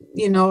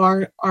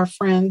our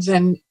friends,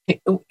 and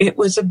it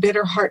was a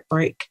bitter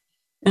heartbreak.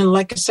 And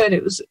like I said,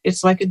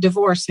 it's like a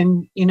divorce,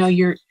 and,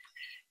 you're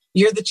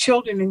the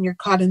children and you're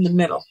caught in the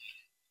middle.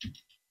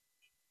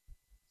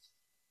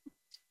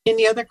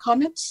 Any other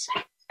comments?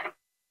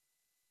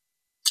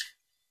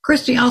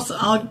 Christy,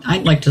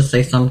 I'd like to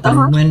say something.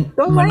 When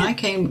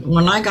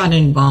I got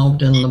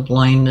involved in the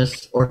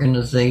blindness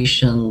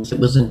organizations, it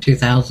was in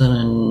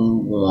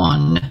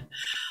 2001,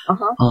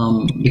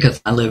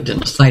 because I lived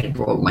in a sighted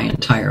world my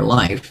entire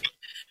life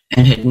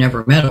and had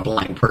never met a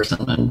blind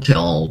person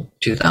until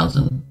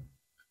 2000.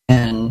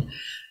 And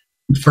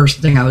the first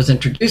thing I was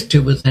introduced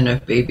to was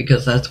NFB,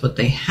 because that's what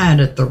they had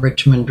at the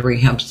Richmond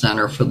Rehab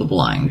Center for the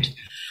Blind.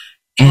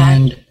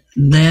 And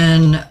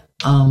then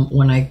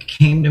when I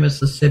came to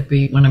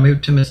Mississippi, when I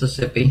moved to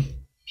Mississippi,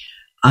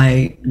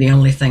 the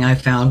only thing I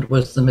found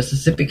was the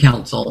Mississippi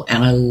Council,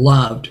 and I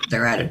loved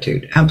their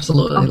attitude.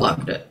 Absolutely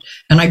loved it.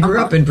 And I grew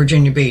up in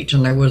Virginia Beach,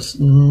 and there was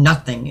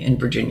nothing in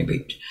Virginia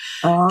Beach.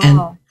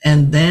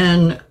 And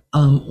then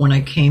when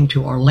I came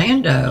to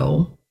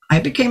Orlando, I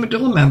became a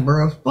dual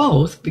member of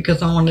both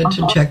because I wanted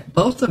to check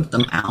both of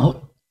them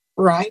out.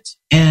 Right.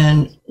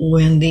 And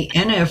when the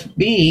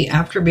NFB,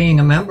 after being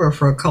a member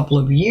for a couple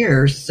of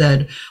years,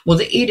 said, well,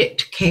 the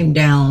edict came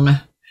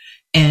down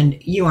and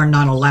you are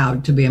not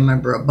allowed to be a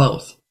member of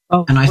both.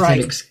 And I said,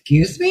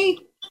 excuse me?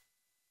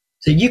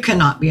 So you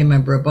cannot be a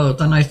member of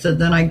both. And I said,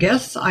 then I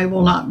guess I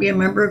will not be a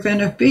member of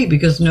NFB,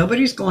 because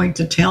nobody's going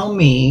to tell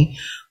me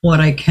what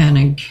I can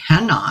and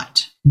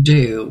cannot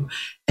do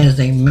as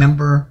a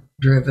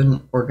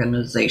member-driven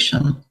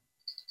organization.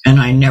 And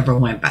I never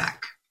went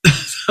back.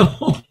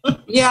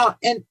 Yeah,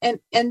 and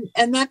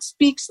that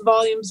speaks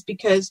volumes,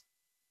 because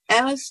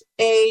as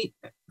a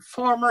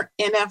former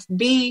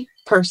NFB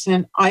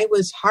person, I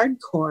was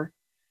hardcore.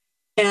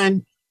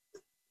 And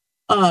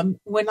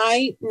when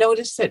I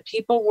noticed that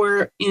people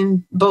were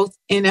in both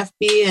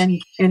NFB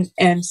and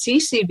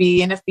CCB,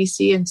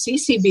 NFBC and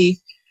CCB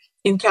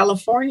in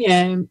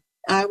California,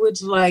 I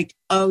was like,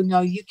 oh,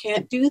 no, you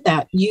can't do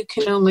that. You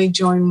can only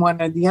join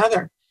one or the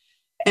other.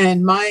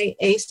 And my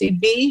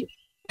ACB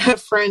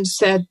friend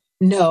said,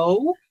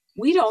 no,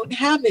 we don't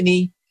have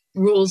any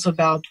rules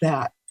about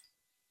that.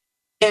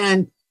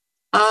 And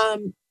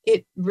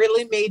it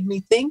really made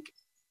me think.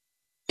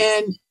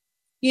 And,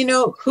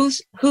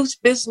 whose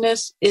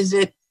business is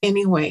it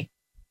anyway?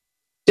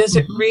 Does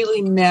it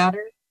really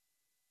matter?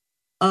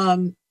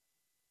 Who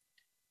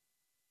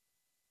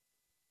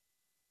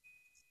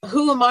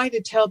am I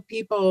to tell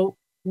people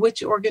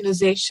which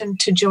organization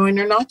to join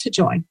or not to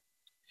join?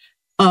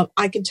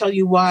 I can tell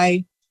you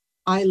why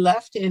I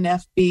left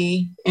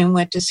NFB and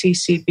went to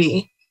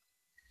CCB.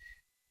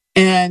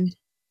 And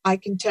I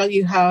can tell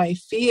you how I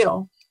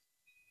feel.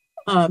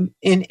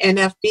 In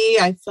NFB,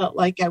 I felt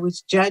like I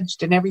was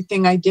judged, and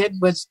everything I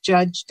did was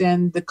judged,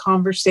 and the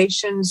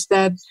conversations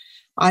that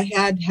I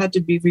had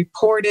to be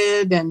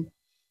reported, and,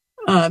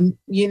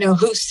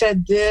 who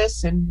said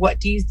this and what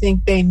do you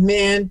think they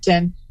meant?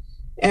 And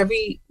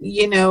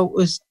it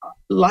was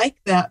like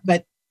that,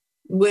 but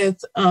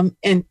with,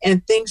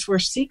 and things were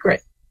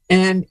secret.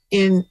 And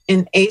in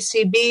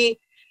ACB,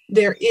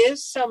 there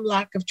is some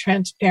lack of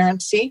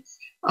transparency.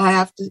 I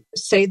have to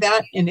say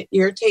that, and it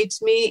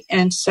irritates me.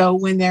 And so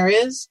when there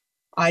is,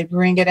 I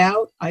bring it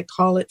out. I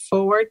call it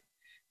forward.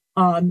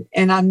 And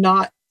I'm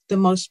not the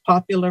most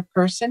popular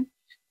person,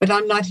 but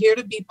I'm not here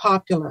to be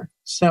popular.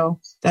 So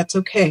that's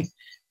okay.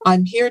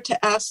 I'm here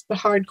to ask the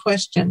hard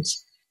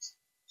questions,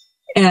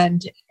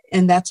 and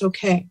that's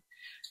okay.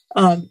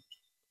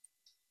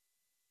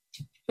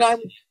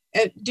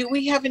 Do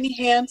we have any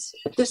hands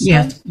at this time?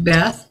 Yes,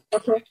 Beth.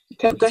 Okay,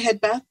 go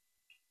ahead, Beth.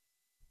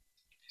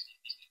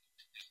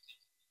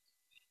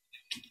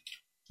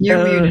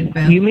 You're muted,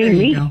 Beth. You mean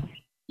me?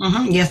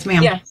 Yes,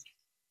 ma'am. Yes.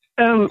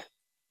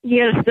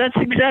 Yes, that's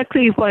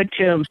exactly what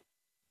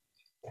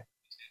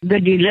the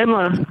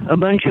dilemma a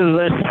bunch of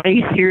us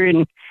face here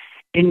in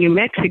New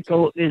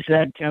Mexico is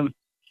that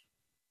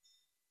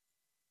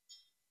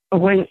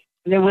when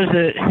there was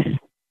an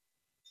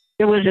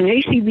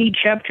ACB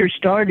chapter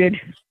started,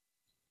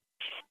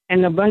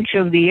 and a bunch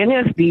of the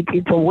NFB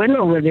people went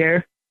over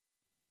there,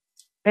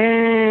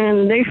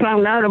 and they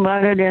found out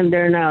about it, and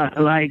they're not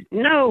like,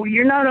 no,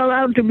 you're not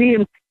allowed to be.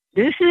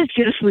 This is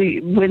just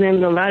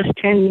within the last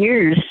 10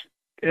 years,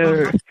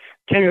 or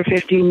 10 or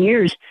 15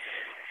 years.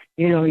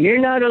 You're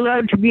not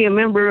allowed to be a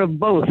member of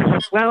both.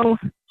 Well,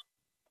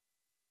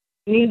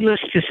 needless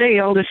to say,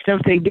 all the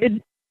stuff they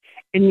did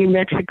in New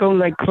Mexico,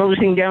 like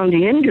closing down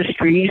the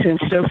industries and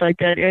stuff like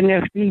that,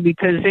 NFB,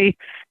 because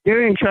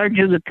they're in charge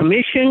of the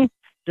commission,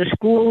 the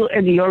school,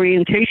 and the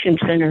orientation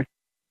center.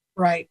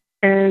 Right.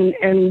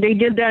 And they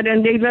did that,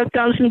 and they left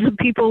thousands of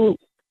people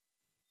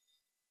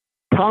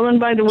fallen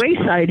by the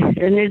wayside,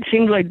 and it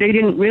seemed like they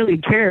didn't really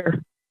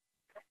care.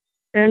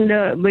 And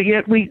but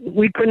yet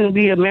we couldn't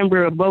be a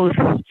member of both.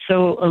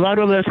 So a lot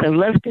of us have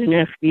left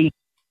NFB.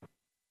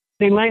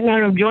 They might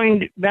not have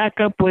joined back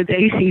up with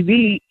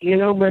ACB,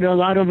 but a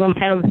lot of them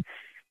have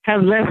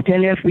left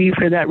NFB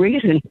for that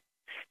reason.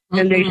 Mm-hmm.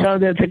 And they saw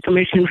that the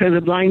Commission for the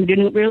Blind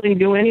didn't really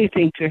do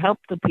anything to help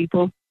the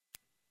people.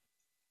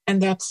 And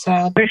that's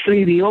sad.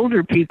 Especially the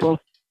older people.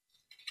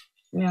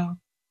 Yeah.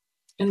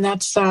 And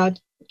that's sad.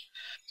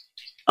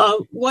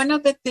 One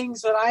of the things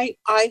that I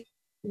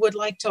would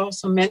like to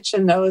also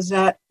mention, though, is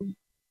that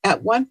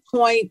at one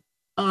point,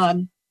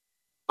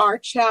 our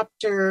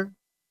chapter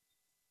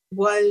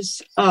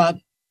was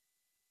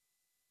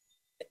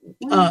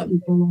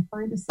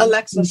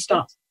Alexa,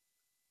 stop.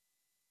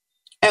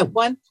 At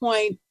one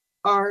point,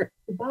 our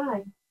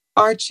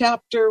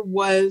chapter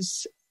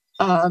was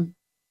I'm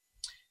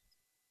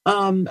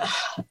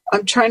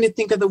trying to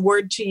think of the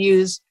word to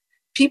use.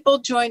 People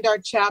joined our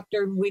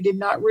chapter, and we did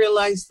not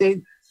realize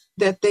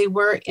that they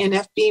were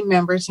NFB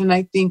members. And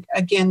I think,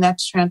 again,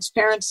 that's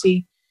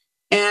transparency.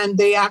 And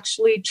they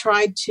actually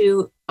tried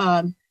to,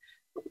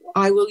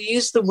 I will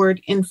use the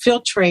word,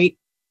 infiltrate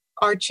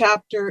our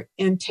chapter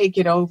and take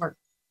it over.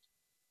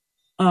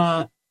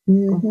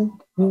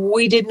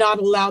 We did not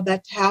allow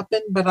that to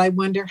happen, but I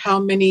wonder how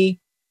many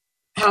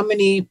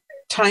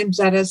times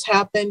that has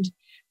happened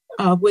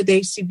with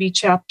ACB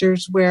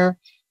chapters where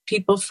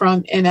people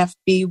from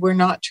NFB were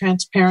not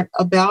transparent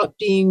about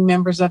being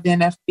members of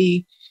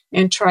NFB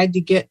and tried to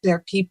get their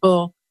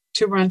people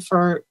to run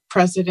for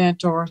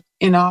president or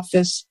in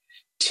office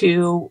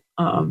to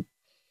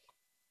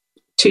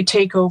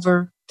take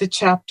over the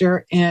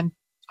chapter and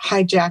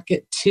hijack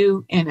it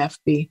to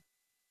NFB,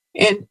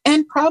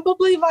 and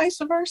probably vice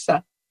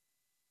versa.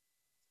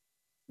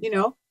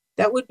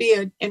 That would be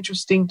an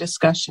interesting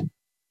discussion.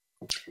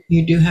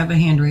 You do have a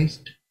hand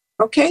raised.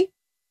 Okay.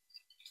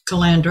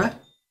 Calandra?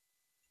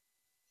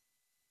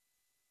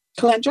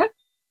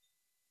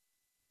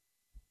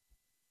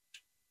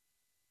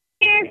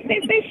 Yes,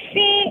 this is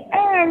she.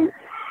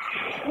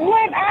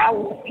 What I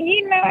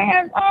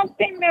have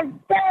often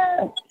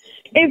observed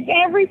is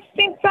ever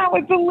since I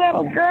was a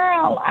little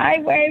girl, I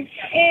was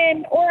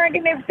in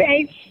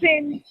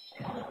organizations.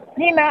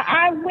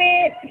 I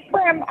went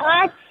from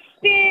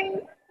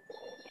Austin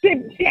to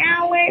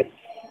Dallas.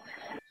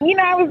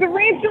 I was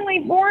originally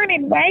born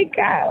in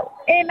Waco,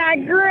 and I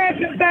grew up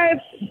in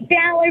both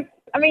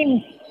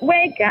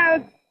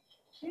Waco,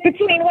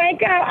 between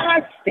Waco,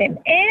 Austin,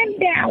 and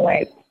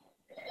Dallas.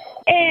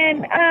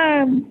 And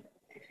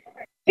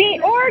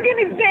the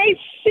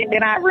organization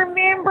that I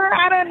remember,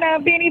 I don't know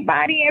if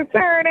anybody has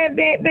heard of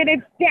it, but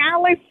it's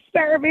Dallas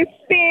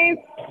Services,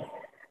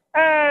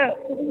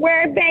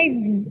 where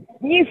they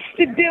used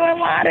to do a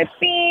lot of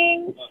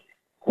things.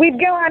 We'd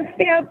go on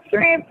field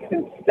trips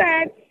and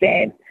such,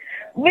 and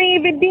we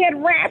even did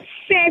rap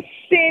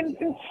sessions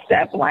and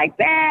stuff like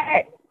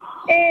that.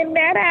 And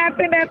that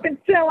happened up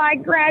until I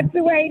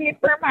graduated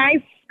from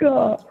high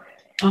school.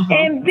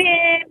 And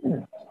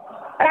then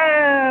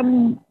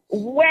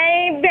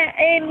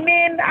and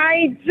then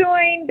I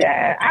joined,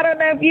 I don't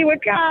know if you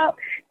would call,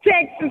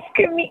 Texas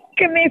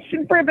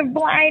Commission for the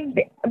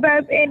Blind,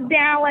 both in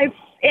Dallas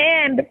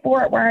and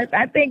Fort Worth.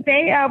 I think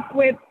they help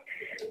with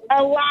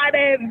a lot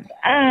of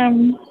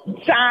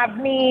job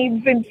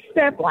needs and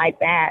stuff like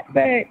that.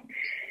 But,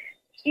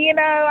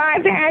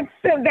 I've had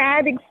some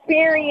bad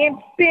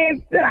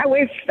experiences that I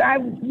wish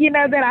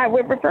that I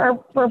would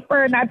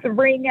prefer not to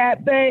bring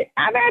up, but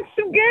I've had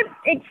some good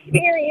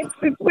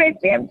experiences with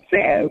them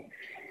too.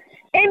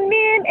 And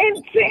then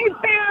in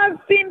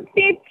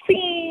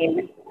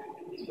 2015,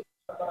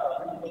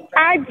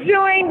 I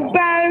joined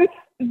both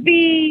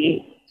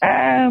the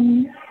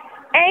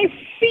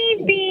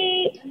ACB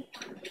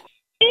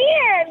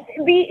and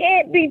the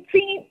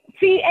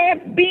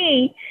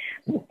TFB.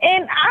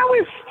 And I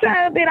was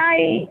told that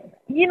I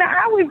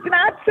was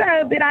not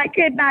told that I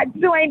could not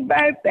join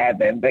both of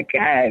them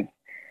because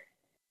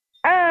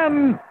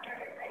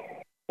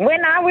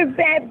when I was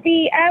at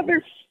the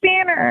other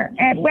center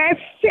at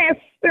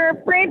Westchester,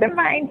 a friend of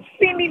mine,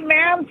 Cindy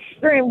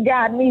Malmstrom,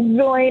 got me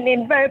joined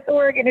in both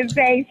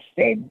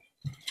organizations.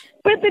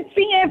 But the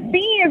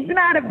CFB is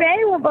not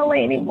available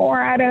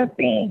anymore, I don't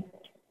think.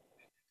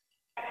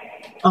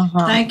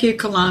 Thank you,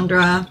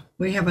 Calandra.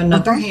 We have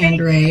another hand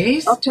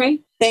raised.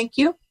 Okay, thank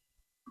you.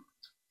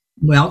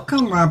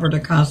 Welcome, Robert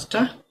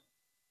Acosta.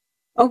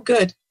 Oh,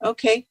 good.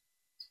 Okay.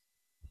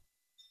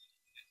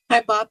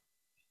 Hi, Bob.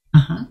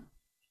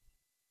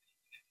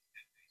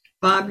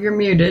 Bob, you're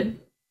muted.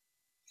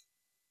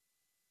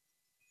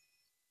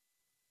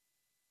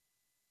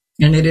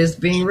 And it is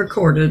being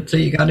recorded, so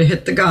you got to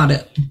hit the got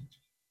it.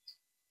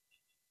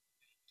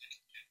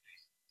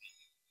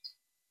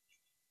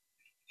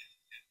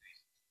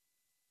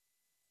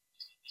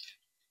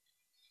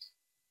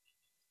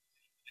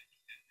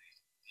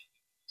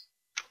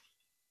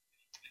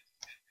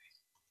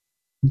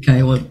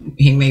 Okay, well,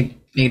 he may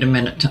need a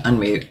minute to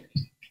unmute.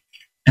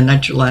 And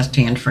that's your last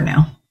hand for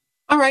now.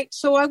 All right,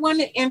 so I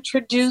want to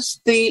introduce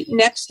the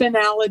next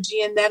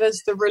analogy, and that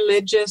is the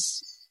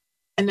religious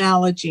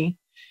analogy.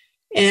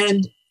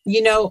 And,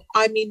 you know,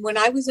 I mean, when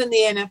I was in the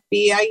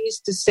NFB, I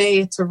used to say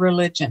it's a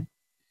religion.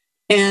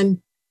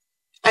 And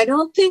I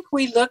don't think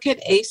we look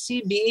at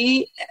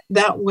ACB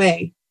that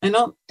way. I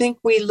don't think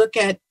we look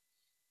at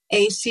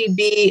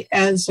ACB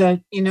as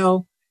a, you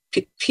know,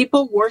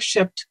 people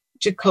worshipped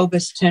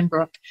Jacobus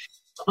Tenbrook.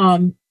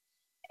 And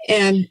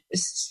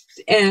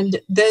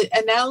the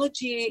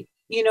analogy,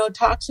 you know,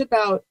 talks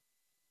about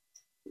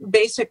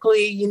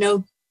basically, you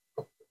know,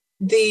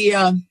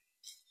 the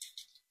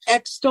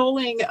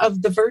extolling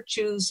of the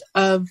virtues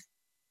of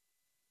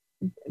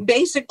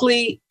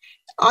basically,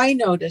 I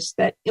noticed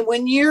that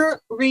when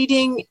you're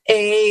reading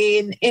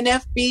an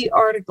NFB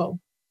article,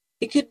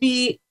 it could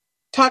be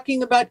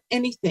talking about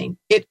anything.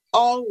 It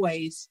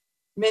always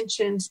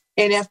mentions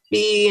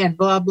NFB and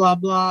blah, blah,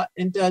 blah,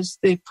 and does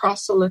the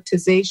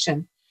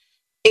proselytization.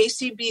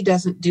 ACB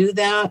doesn't do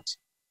that.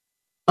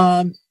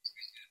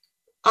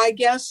 I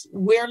guess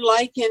we're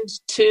likened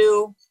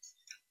to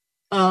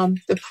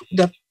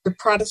the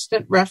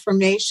Protestant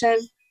Reformation,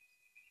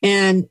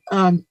 and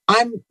I'm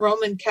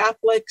Roman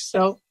Catholic,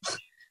 so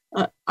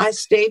I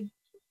stayed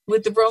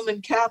with the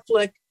Roman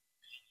Catholic,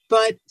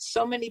 but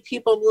so many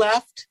people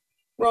left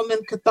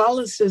Roman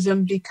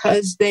Catholicism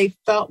because they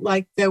felt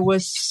like there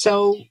was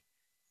so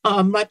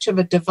much of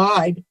a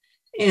divide,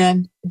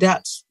 and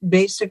that's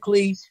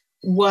basically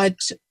what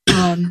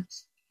the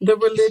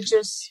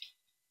religious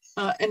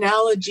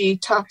analogy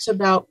talks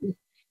about,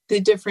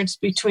 the difference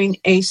between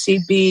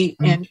ACB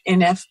and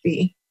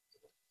NFB.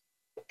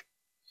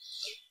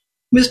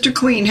 Mr.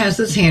 Queen has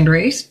his hand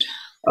raised.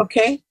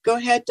 Okay, go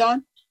ahead,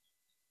 Don.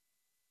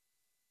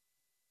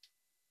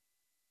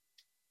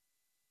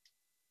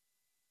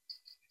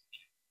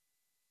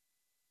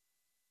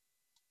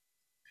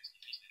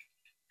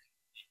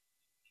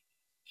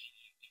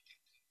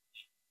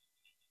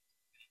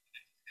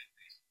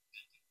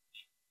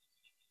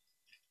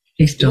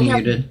 He's still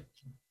muted.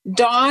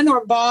 Don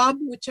or Bob,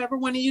 whichever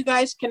one of you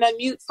guys can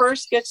unmute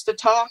first gets to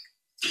talk.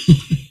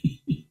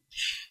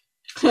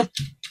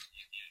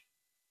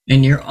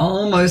 And you're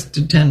almost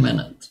to 10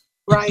 minutes.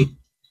 Right.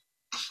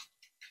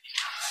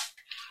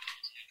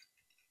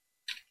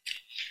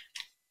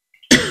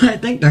 I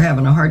think they're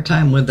having a hard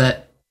time with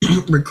that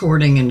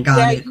recording and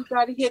got it. You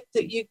got to hit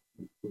that. You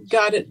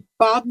got it.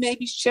 Bob,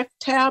 maybe shift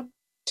tab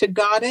to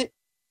got it.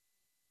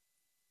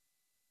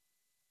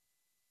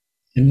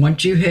 And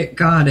once you hit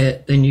got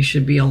it, then you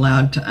should be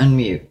allowed to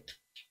unmute.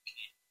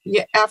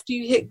 Yeah, after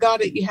you hit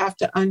got it, you have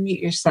to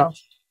unmute yourself.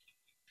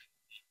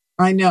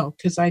 I know,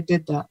 because I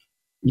did that.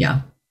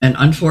 Yeah. And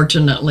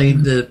unfortunately,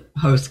 the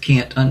host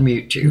can't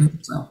unmute you.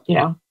 So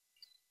yeah.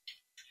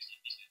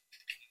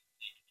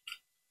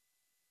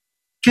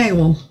 Okay,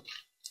 well,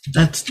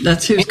 that's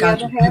who's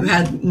got who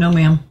had no,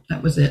 ma'am.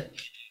 That was it.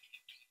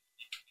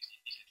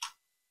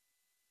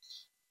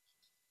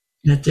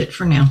 That's it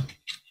for now.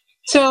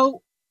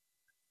 So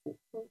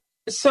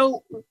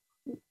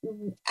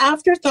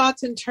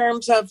afterthoughts in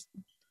terms of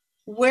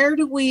where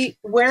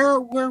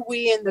were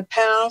we in the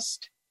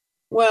past?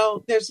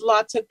 Well, there's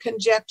lots of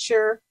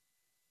conjecture.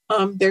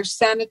 There's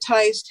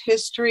sanitized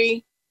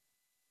history.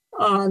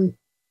 There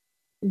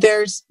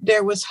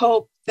was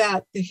hope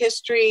that the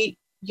history,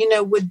 you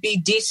know, would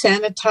be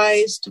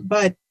desanitized,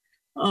 but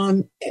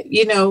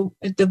you know,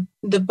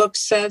 the book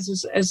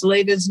says as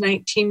late as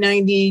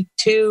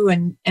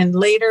 1992 and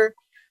later,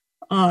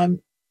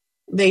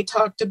 they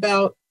talked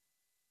about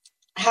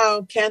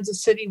how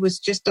Kansas City was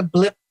just a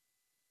blip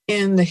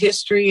in the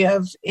history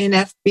of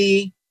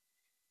NFB.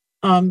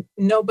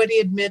 Nobody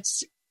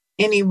admits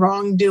any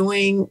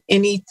wrongdoing,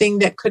 anything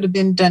that could have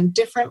been done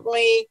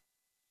differently.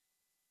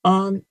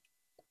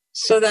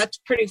 So that's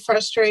pretty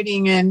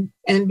frustrating. And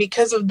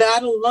because of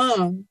that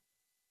alone,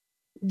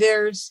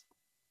 there's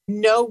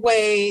no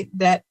way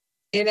that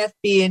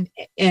NFB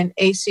and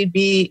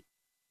ACB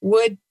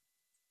would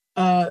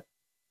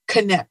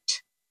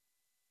connect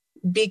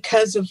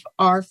because of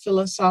our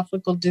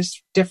philosophical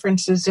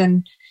differences.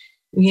 And,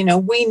 you know,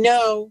 we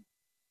know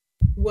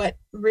what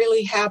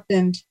really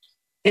happened,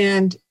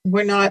 and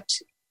we're not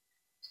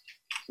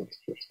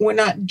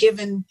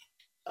given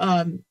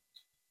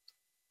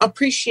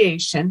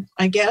appreciation,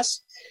 I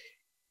guess.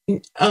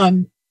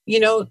 Durward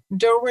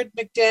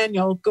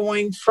McDaniel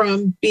going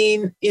from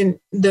being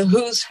in the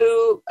who's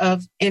who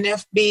of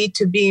NFB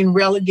to being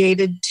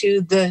relegated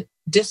to the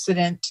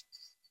dissident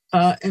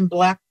and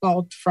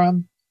blackballed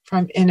from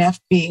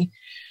NFB.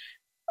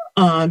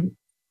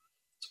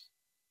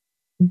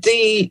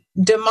 The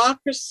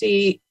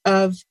democracy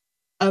of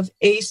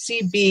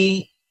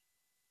ACB,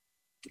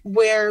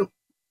 where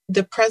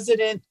the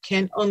president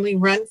can only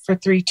run for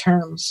 3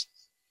 terms,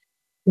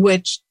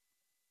 which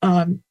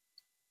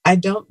I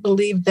don't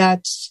believe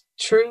that's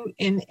true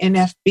in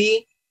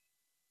NFB,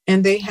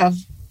 and they have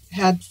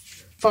had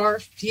far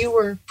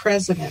fewer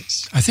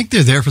presidents. I think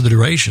they're there for the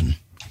duration.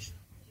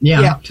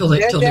 Yeah, till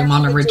they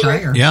want to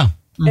retire. Yeah,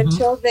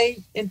 until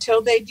they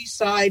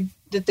decide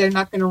that they're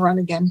not going to run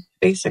again,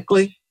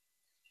 basically.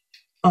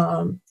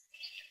 The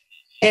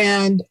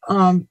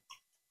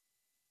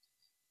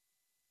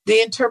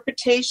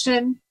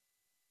interpretation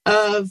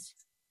of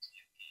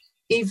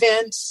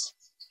events,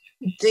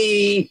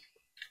 the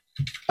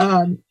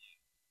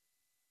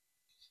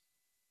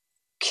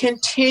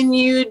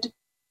continued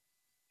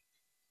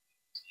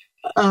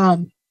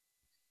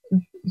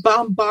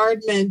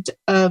bombardment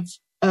of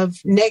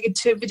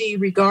negativity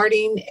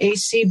regarding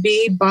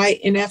ACB by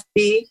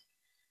NFB.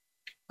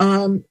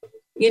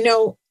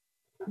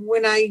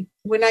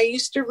 When I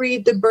used to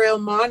read the Braille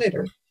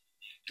Monitor,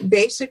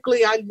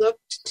 basically I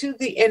looked to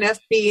the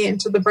NFB and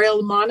to the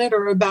Braille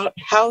Monitor about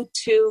how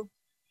to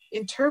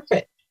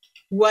interpret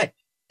what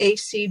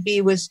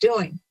ACB was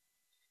doing.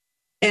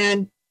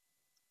 And,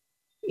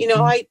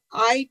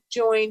 I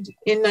joined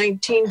in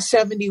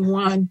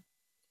 1971,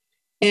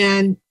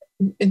 and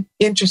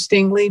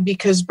interestingly,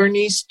 because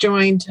Bernice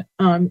joined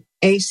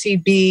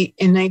ACB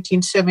in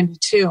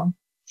 1972.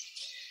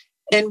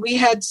 And we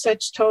had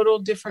such total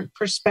different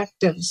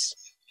perspectives,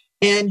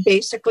 and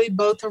basically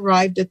both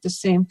arrived at the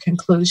same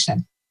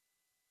conclusion.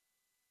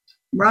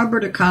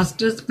 Robert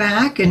Acosta's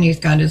back, and he's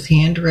got his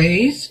hand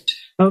raised.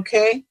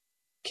 Okay.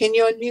 Can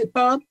you unmute,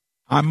 Bob?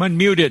 I'm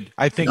unmuted.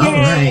 I think. All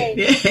right.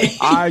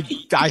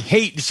 I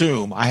hate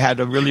Zoom. I had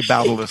to really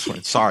battle this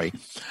one. Sorry.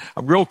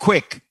 Real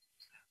quick.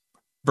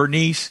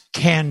 Bernice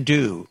can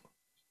do.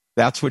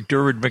 That's what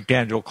Durward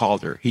McDaniel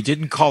called her. He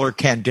didn't call her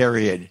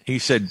Kandarian. He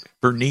said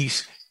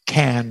Bernice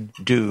can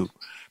do,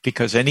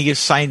 because any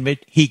assignment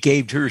he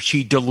gave to her,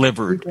 she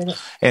delivered.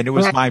 And it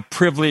was my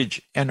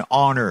privilege and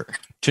honor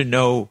to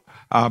know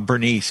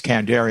Bernice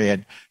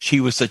Kandarian. She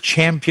was a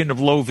champion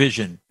of low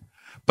vision,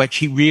 but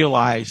she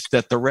realized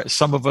that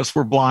some of us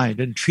were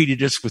blind and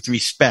treated us with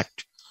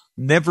respect.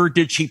 Never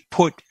did she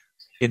put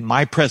in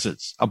my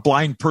presence a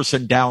blind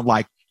person down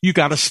like, you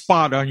got a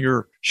spot on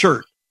your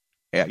shirt,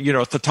 at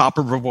the top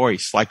of her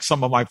voice, like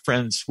some of my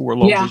friends who were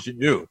low vision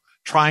do,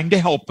 trying to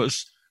help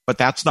us, but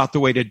that's not the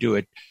way to do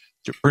it.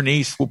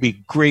 Bernice will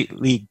be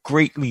greatly,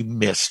 greatly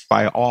missed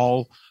by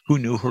all who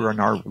knew her, and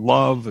our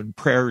love and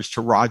prayers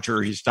to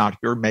Roger. He's not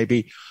here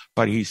maybe,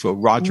 but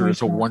Roger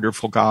is a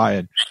wonderful guy,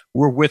 and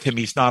we're with him.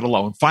 He's not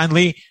alone.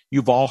 Finally,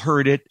 you've all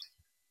heard it.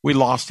 We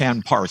lost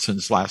Ann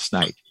Parsons last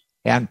night.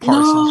 Ann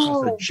Parsons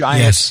was a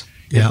giant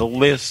in the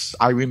list.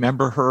 I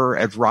remember her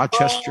at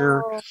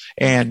Rochester,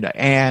 and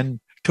Ann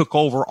took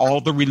over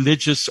all the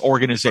religious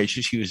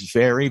organizations. She was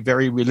very,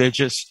 very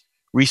religious,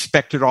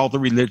 respected all the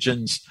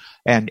religions,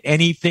 and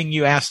anything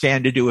you asked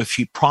Ann to do, if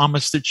she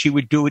promised that she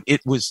would do it,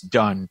 it was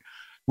done.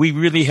 We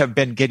really have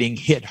been getting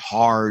hit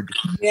hard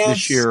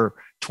this year.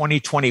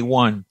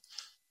 2021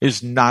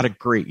 is not a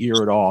great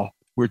year at all.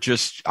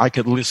 I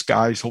could list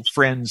guys,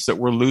 friends that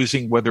we're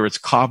losing, whether it's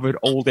COVID,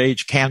 old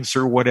age,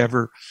 cancer,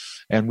 whatever,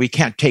 and we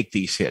can't take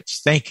these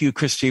hits. Thank you,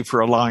 Christy, for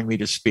allowing me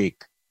to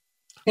speak.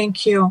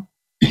 Thank you.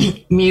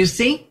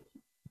 Musi?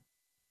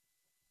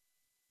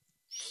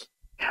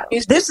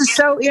 This is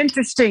so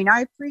interesting.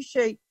 I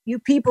appreciate you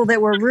people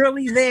that were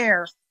really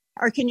there.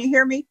 Or can you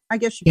hear me? I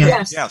guess you can.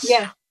 Yes.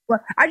 Yeah. Well,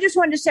 I just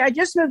wanted to say, I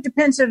just moved to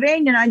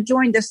Pennsylvania and I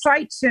joined the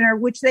Sight Center,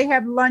 which they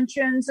have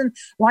luncheons and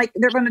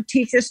they're going to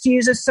teach us to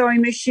use a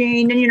sewing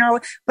machine.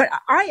 And, but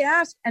I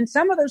asked, and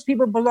some of those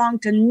people belong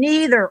to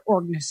neither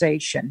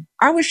organization.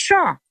 I was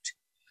shocked.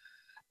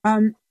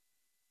 And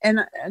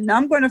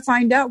I'm going to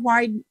find out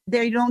why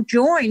they don't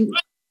join.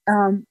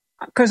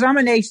 Because I'm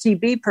an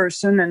ACB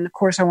person, and of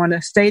course I want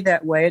to stay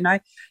that way. And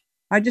I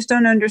just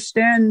don't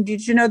understand.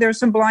 Did you know there are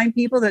some blind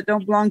people that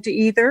don't belong to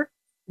either?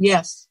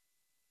 Yes.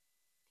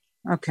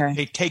 Okay.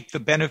 They take the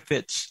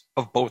benefits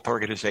of both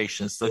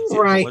organizations. The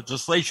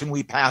legislation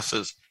we pass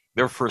is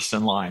they're first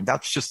in line.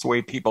 That's just the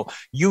way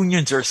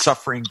unions are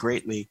suffering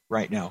greatly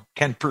right now.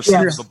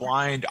 10% of the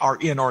blind are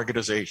in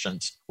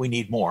organizations. We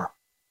need more.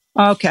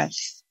 Okay.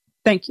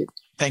 Thank you.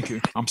 Thank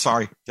you. I'm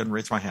sorry. Didn't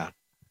raise my hand.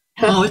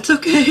 Oh, it's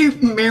okay,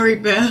 Mary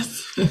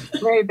Beth.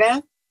 Mary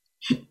Beth?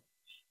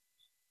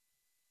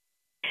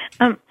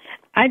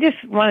 I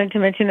just wanted to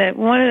mention that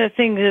one of the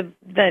things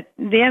that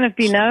the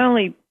NFB not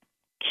only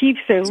keeps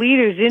their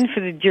leaders in for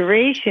the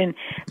duration,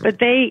 but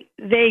they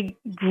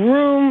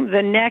groom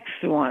the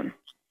next one.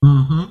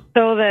 Mm-hmm.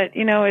 So that,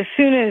 as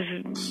soon as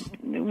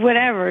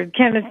whatever,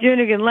 Kenneth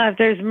Jernigan left,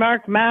 there's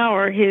Mark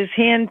Maurer, his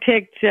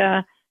hand-picked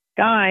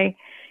guy,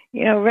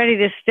 ready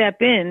to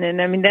step in.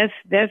 And I mean, that's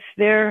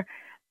their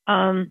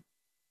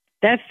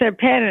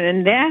pattern.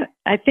 And that,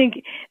 I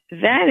think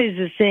that is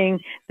the thing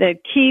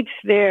that keeps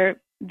their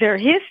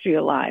history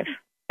alive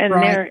and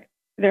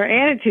their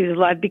attitudes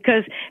alive,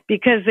 because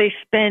they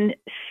spend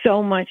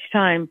so much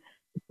time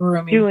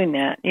doing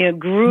that,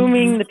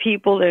 grooming the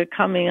people that are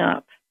coming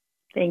up.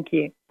 Thank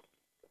you.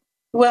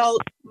 Well,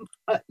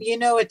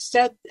 it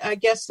said, I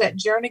guess, that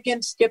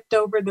Jernigan skipped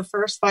over the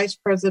first vice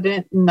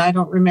president, and I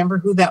don't remember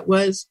who that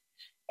was.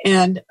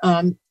 And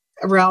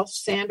Ralph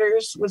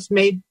Sanders was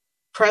made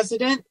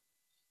president.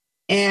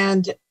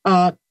 And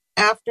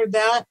after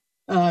that,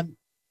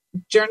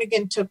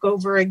 Jernigan took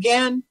over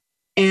again.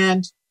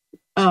 And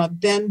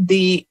then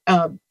the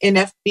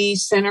NFB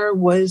Center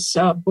was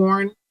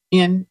born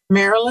in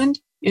Maryland,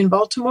 in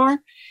Baltimore.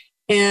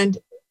 And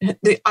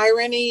the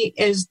irony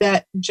is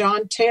that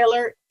John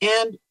Taylor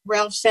and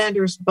Ralph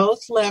Sanders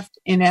both left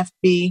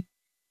NFB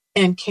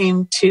and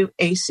came to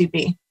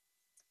ACB.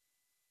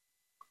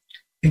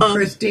 And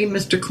Christy,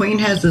 Mr. Queen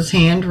has his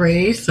hand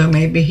raised, so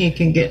maybe he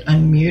can get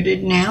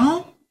unmuted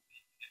now.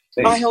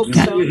 I hope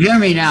Can so. you hear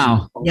me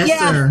now? Yes,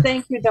 sir.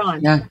 Thank you,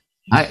 Don. Yeah,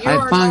 I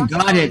found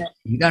got it. it.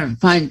 You got to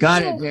find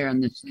got it there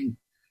on this thing.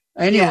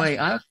 Anyway,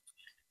 I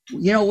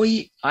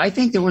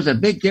think there was a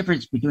big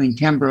difference between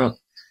Pembroke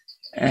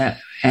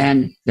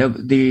and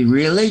the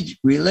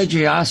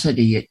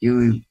religiosity that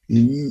you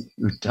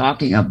were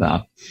talking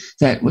about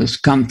that was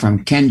come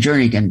from Ken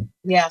Jernigan.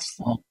 Yes.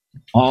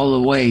 All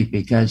the way,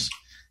 because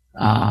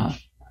that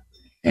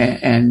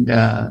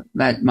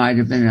might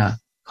have been a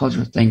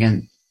cultural thing,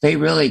 and they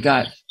really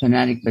got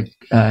fanatic. But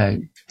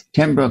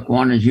Pembroke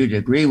wanted you to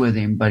agree with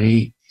him, but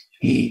he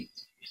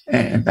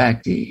in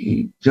fact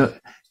he'd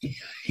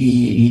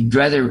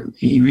rather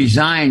he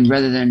resigned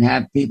rather than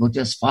have people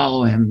just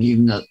follow him,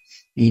 even though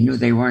he knew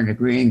they weren't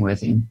agreeing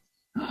with him.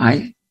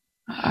 I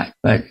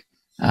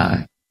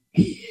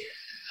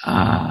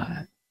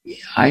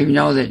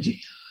know that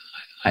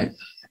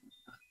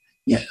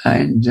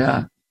and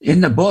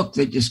in the book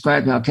they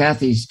described how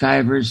Kathy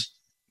Skivers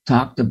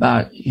talked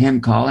about him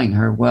calling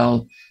her.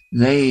 Well,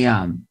 he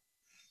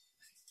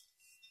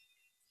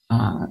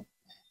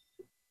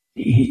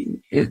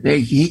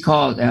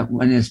called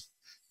when his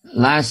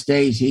last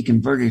days he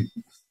converted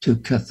to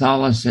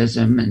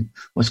Catholicism and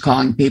was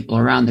calling people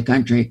around the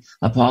country,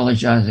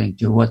 apologizing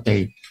to what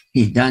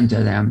he'd done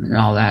to them and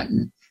all that,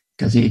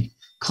 because he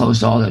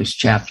closed all those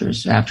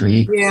chapters after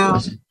he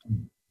wasn't.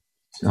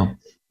 So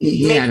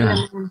he had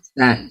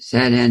that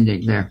sad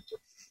ending there.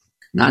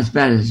 Not as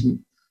bad as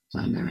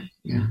there.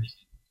 Yeah.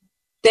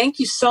 Thank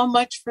you so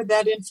much for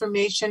that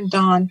information,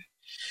 Don.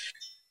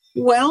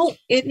 Well,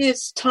 it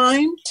is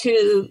time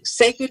to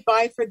say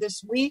goodbye for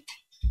this week.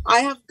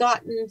 I have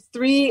gotten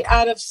 3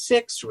 out of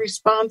 6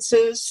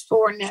 responses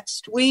for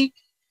next week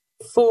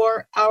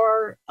for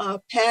our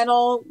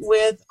panel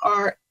with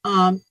our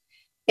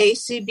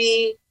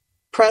ACB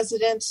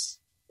presidents,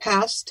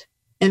 past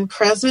and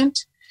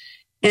present.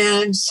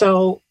 And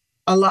so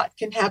a lot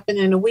can happen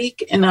in a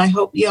week, and I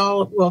hope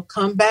y'all will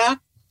come back.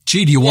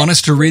 Gee, do you want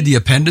us to read the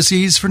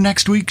appendices for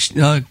next week,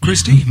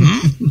 Christy?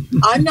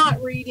 I'm not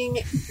reading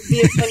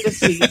the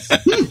appendices.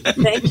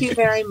 Thank you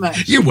very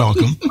much. You're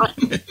welcome.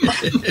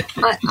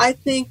 I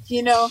think,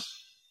 no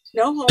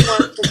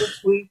homework for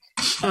this week.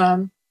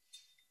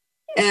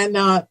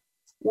 And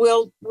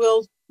we'll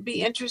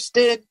be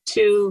interested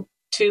to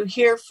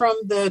hear from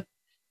the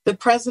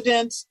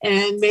presidents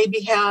and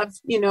maybe have,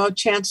 a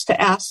chance to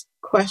ask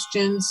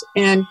questions.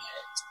 And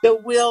so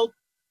we'll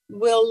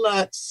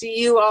see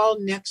you all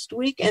next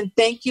week. And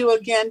thank you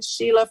again,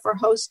 Sheila, for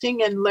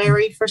hosting, and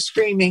Larry for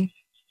screaming.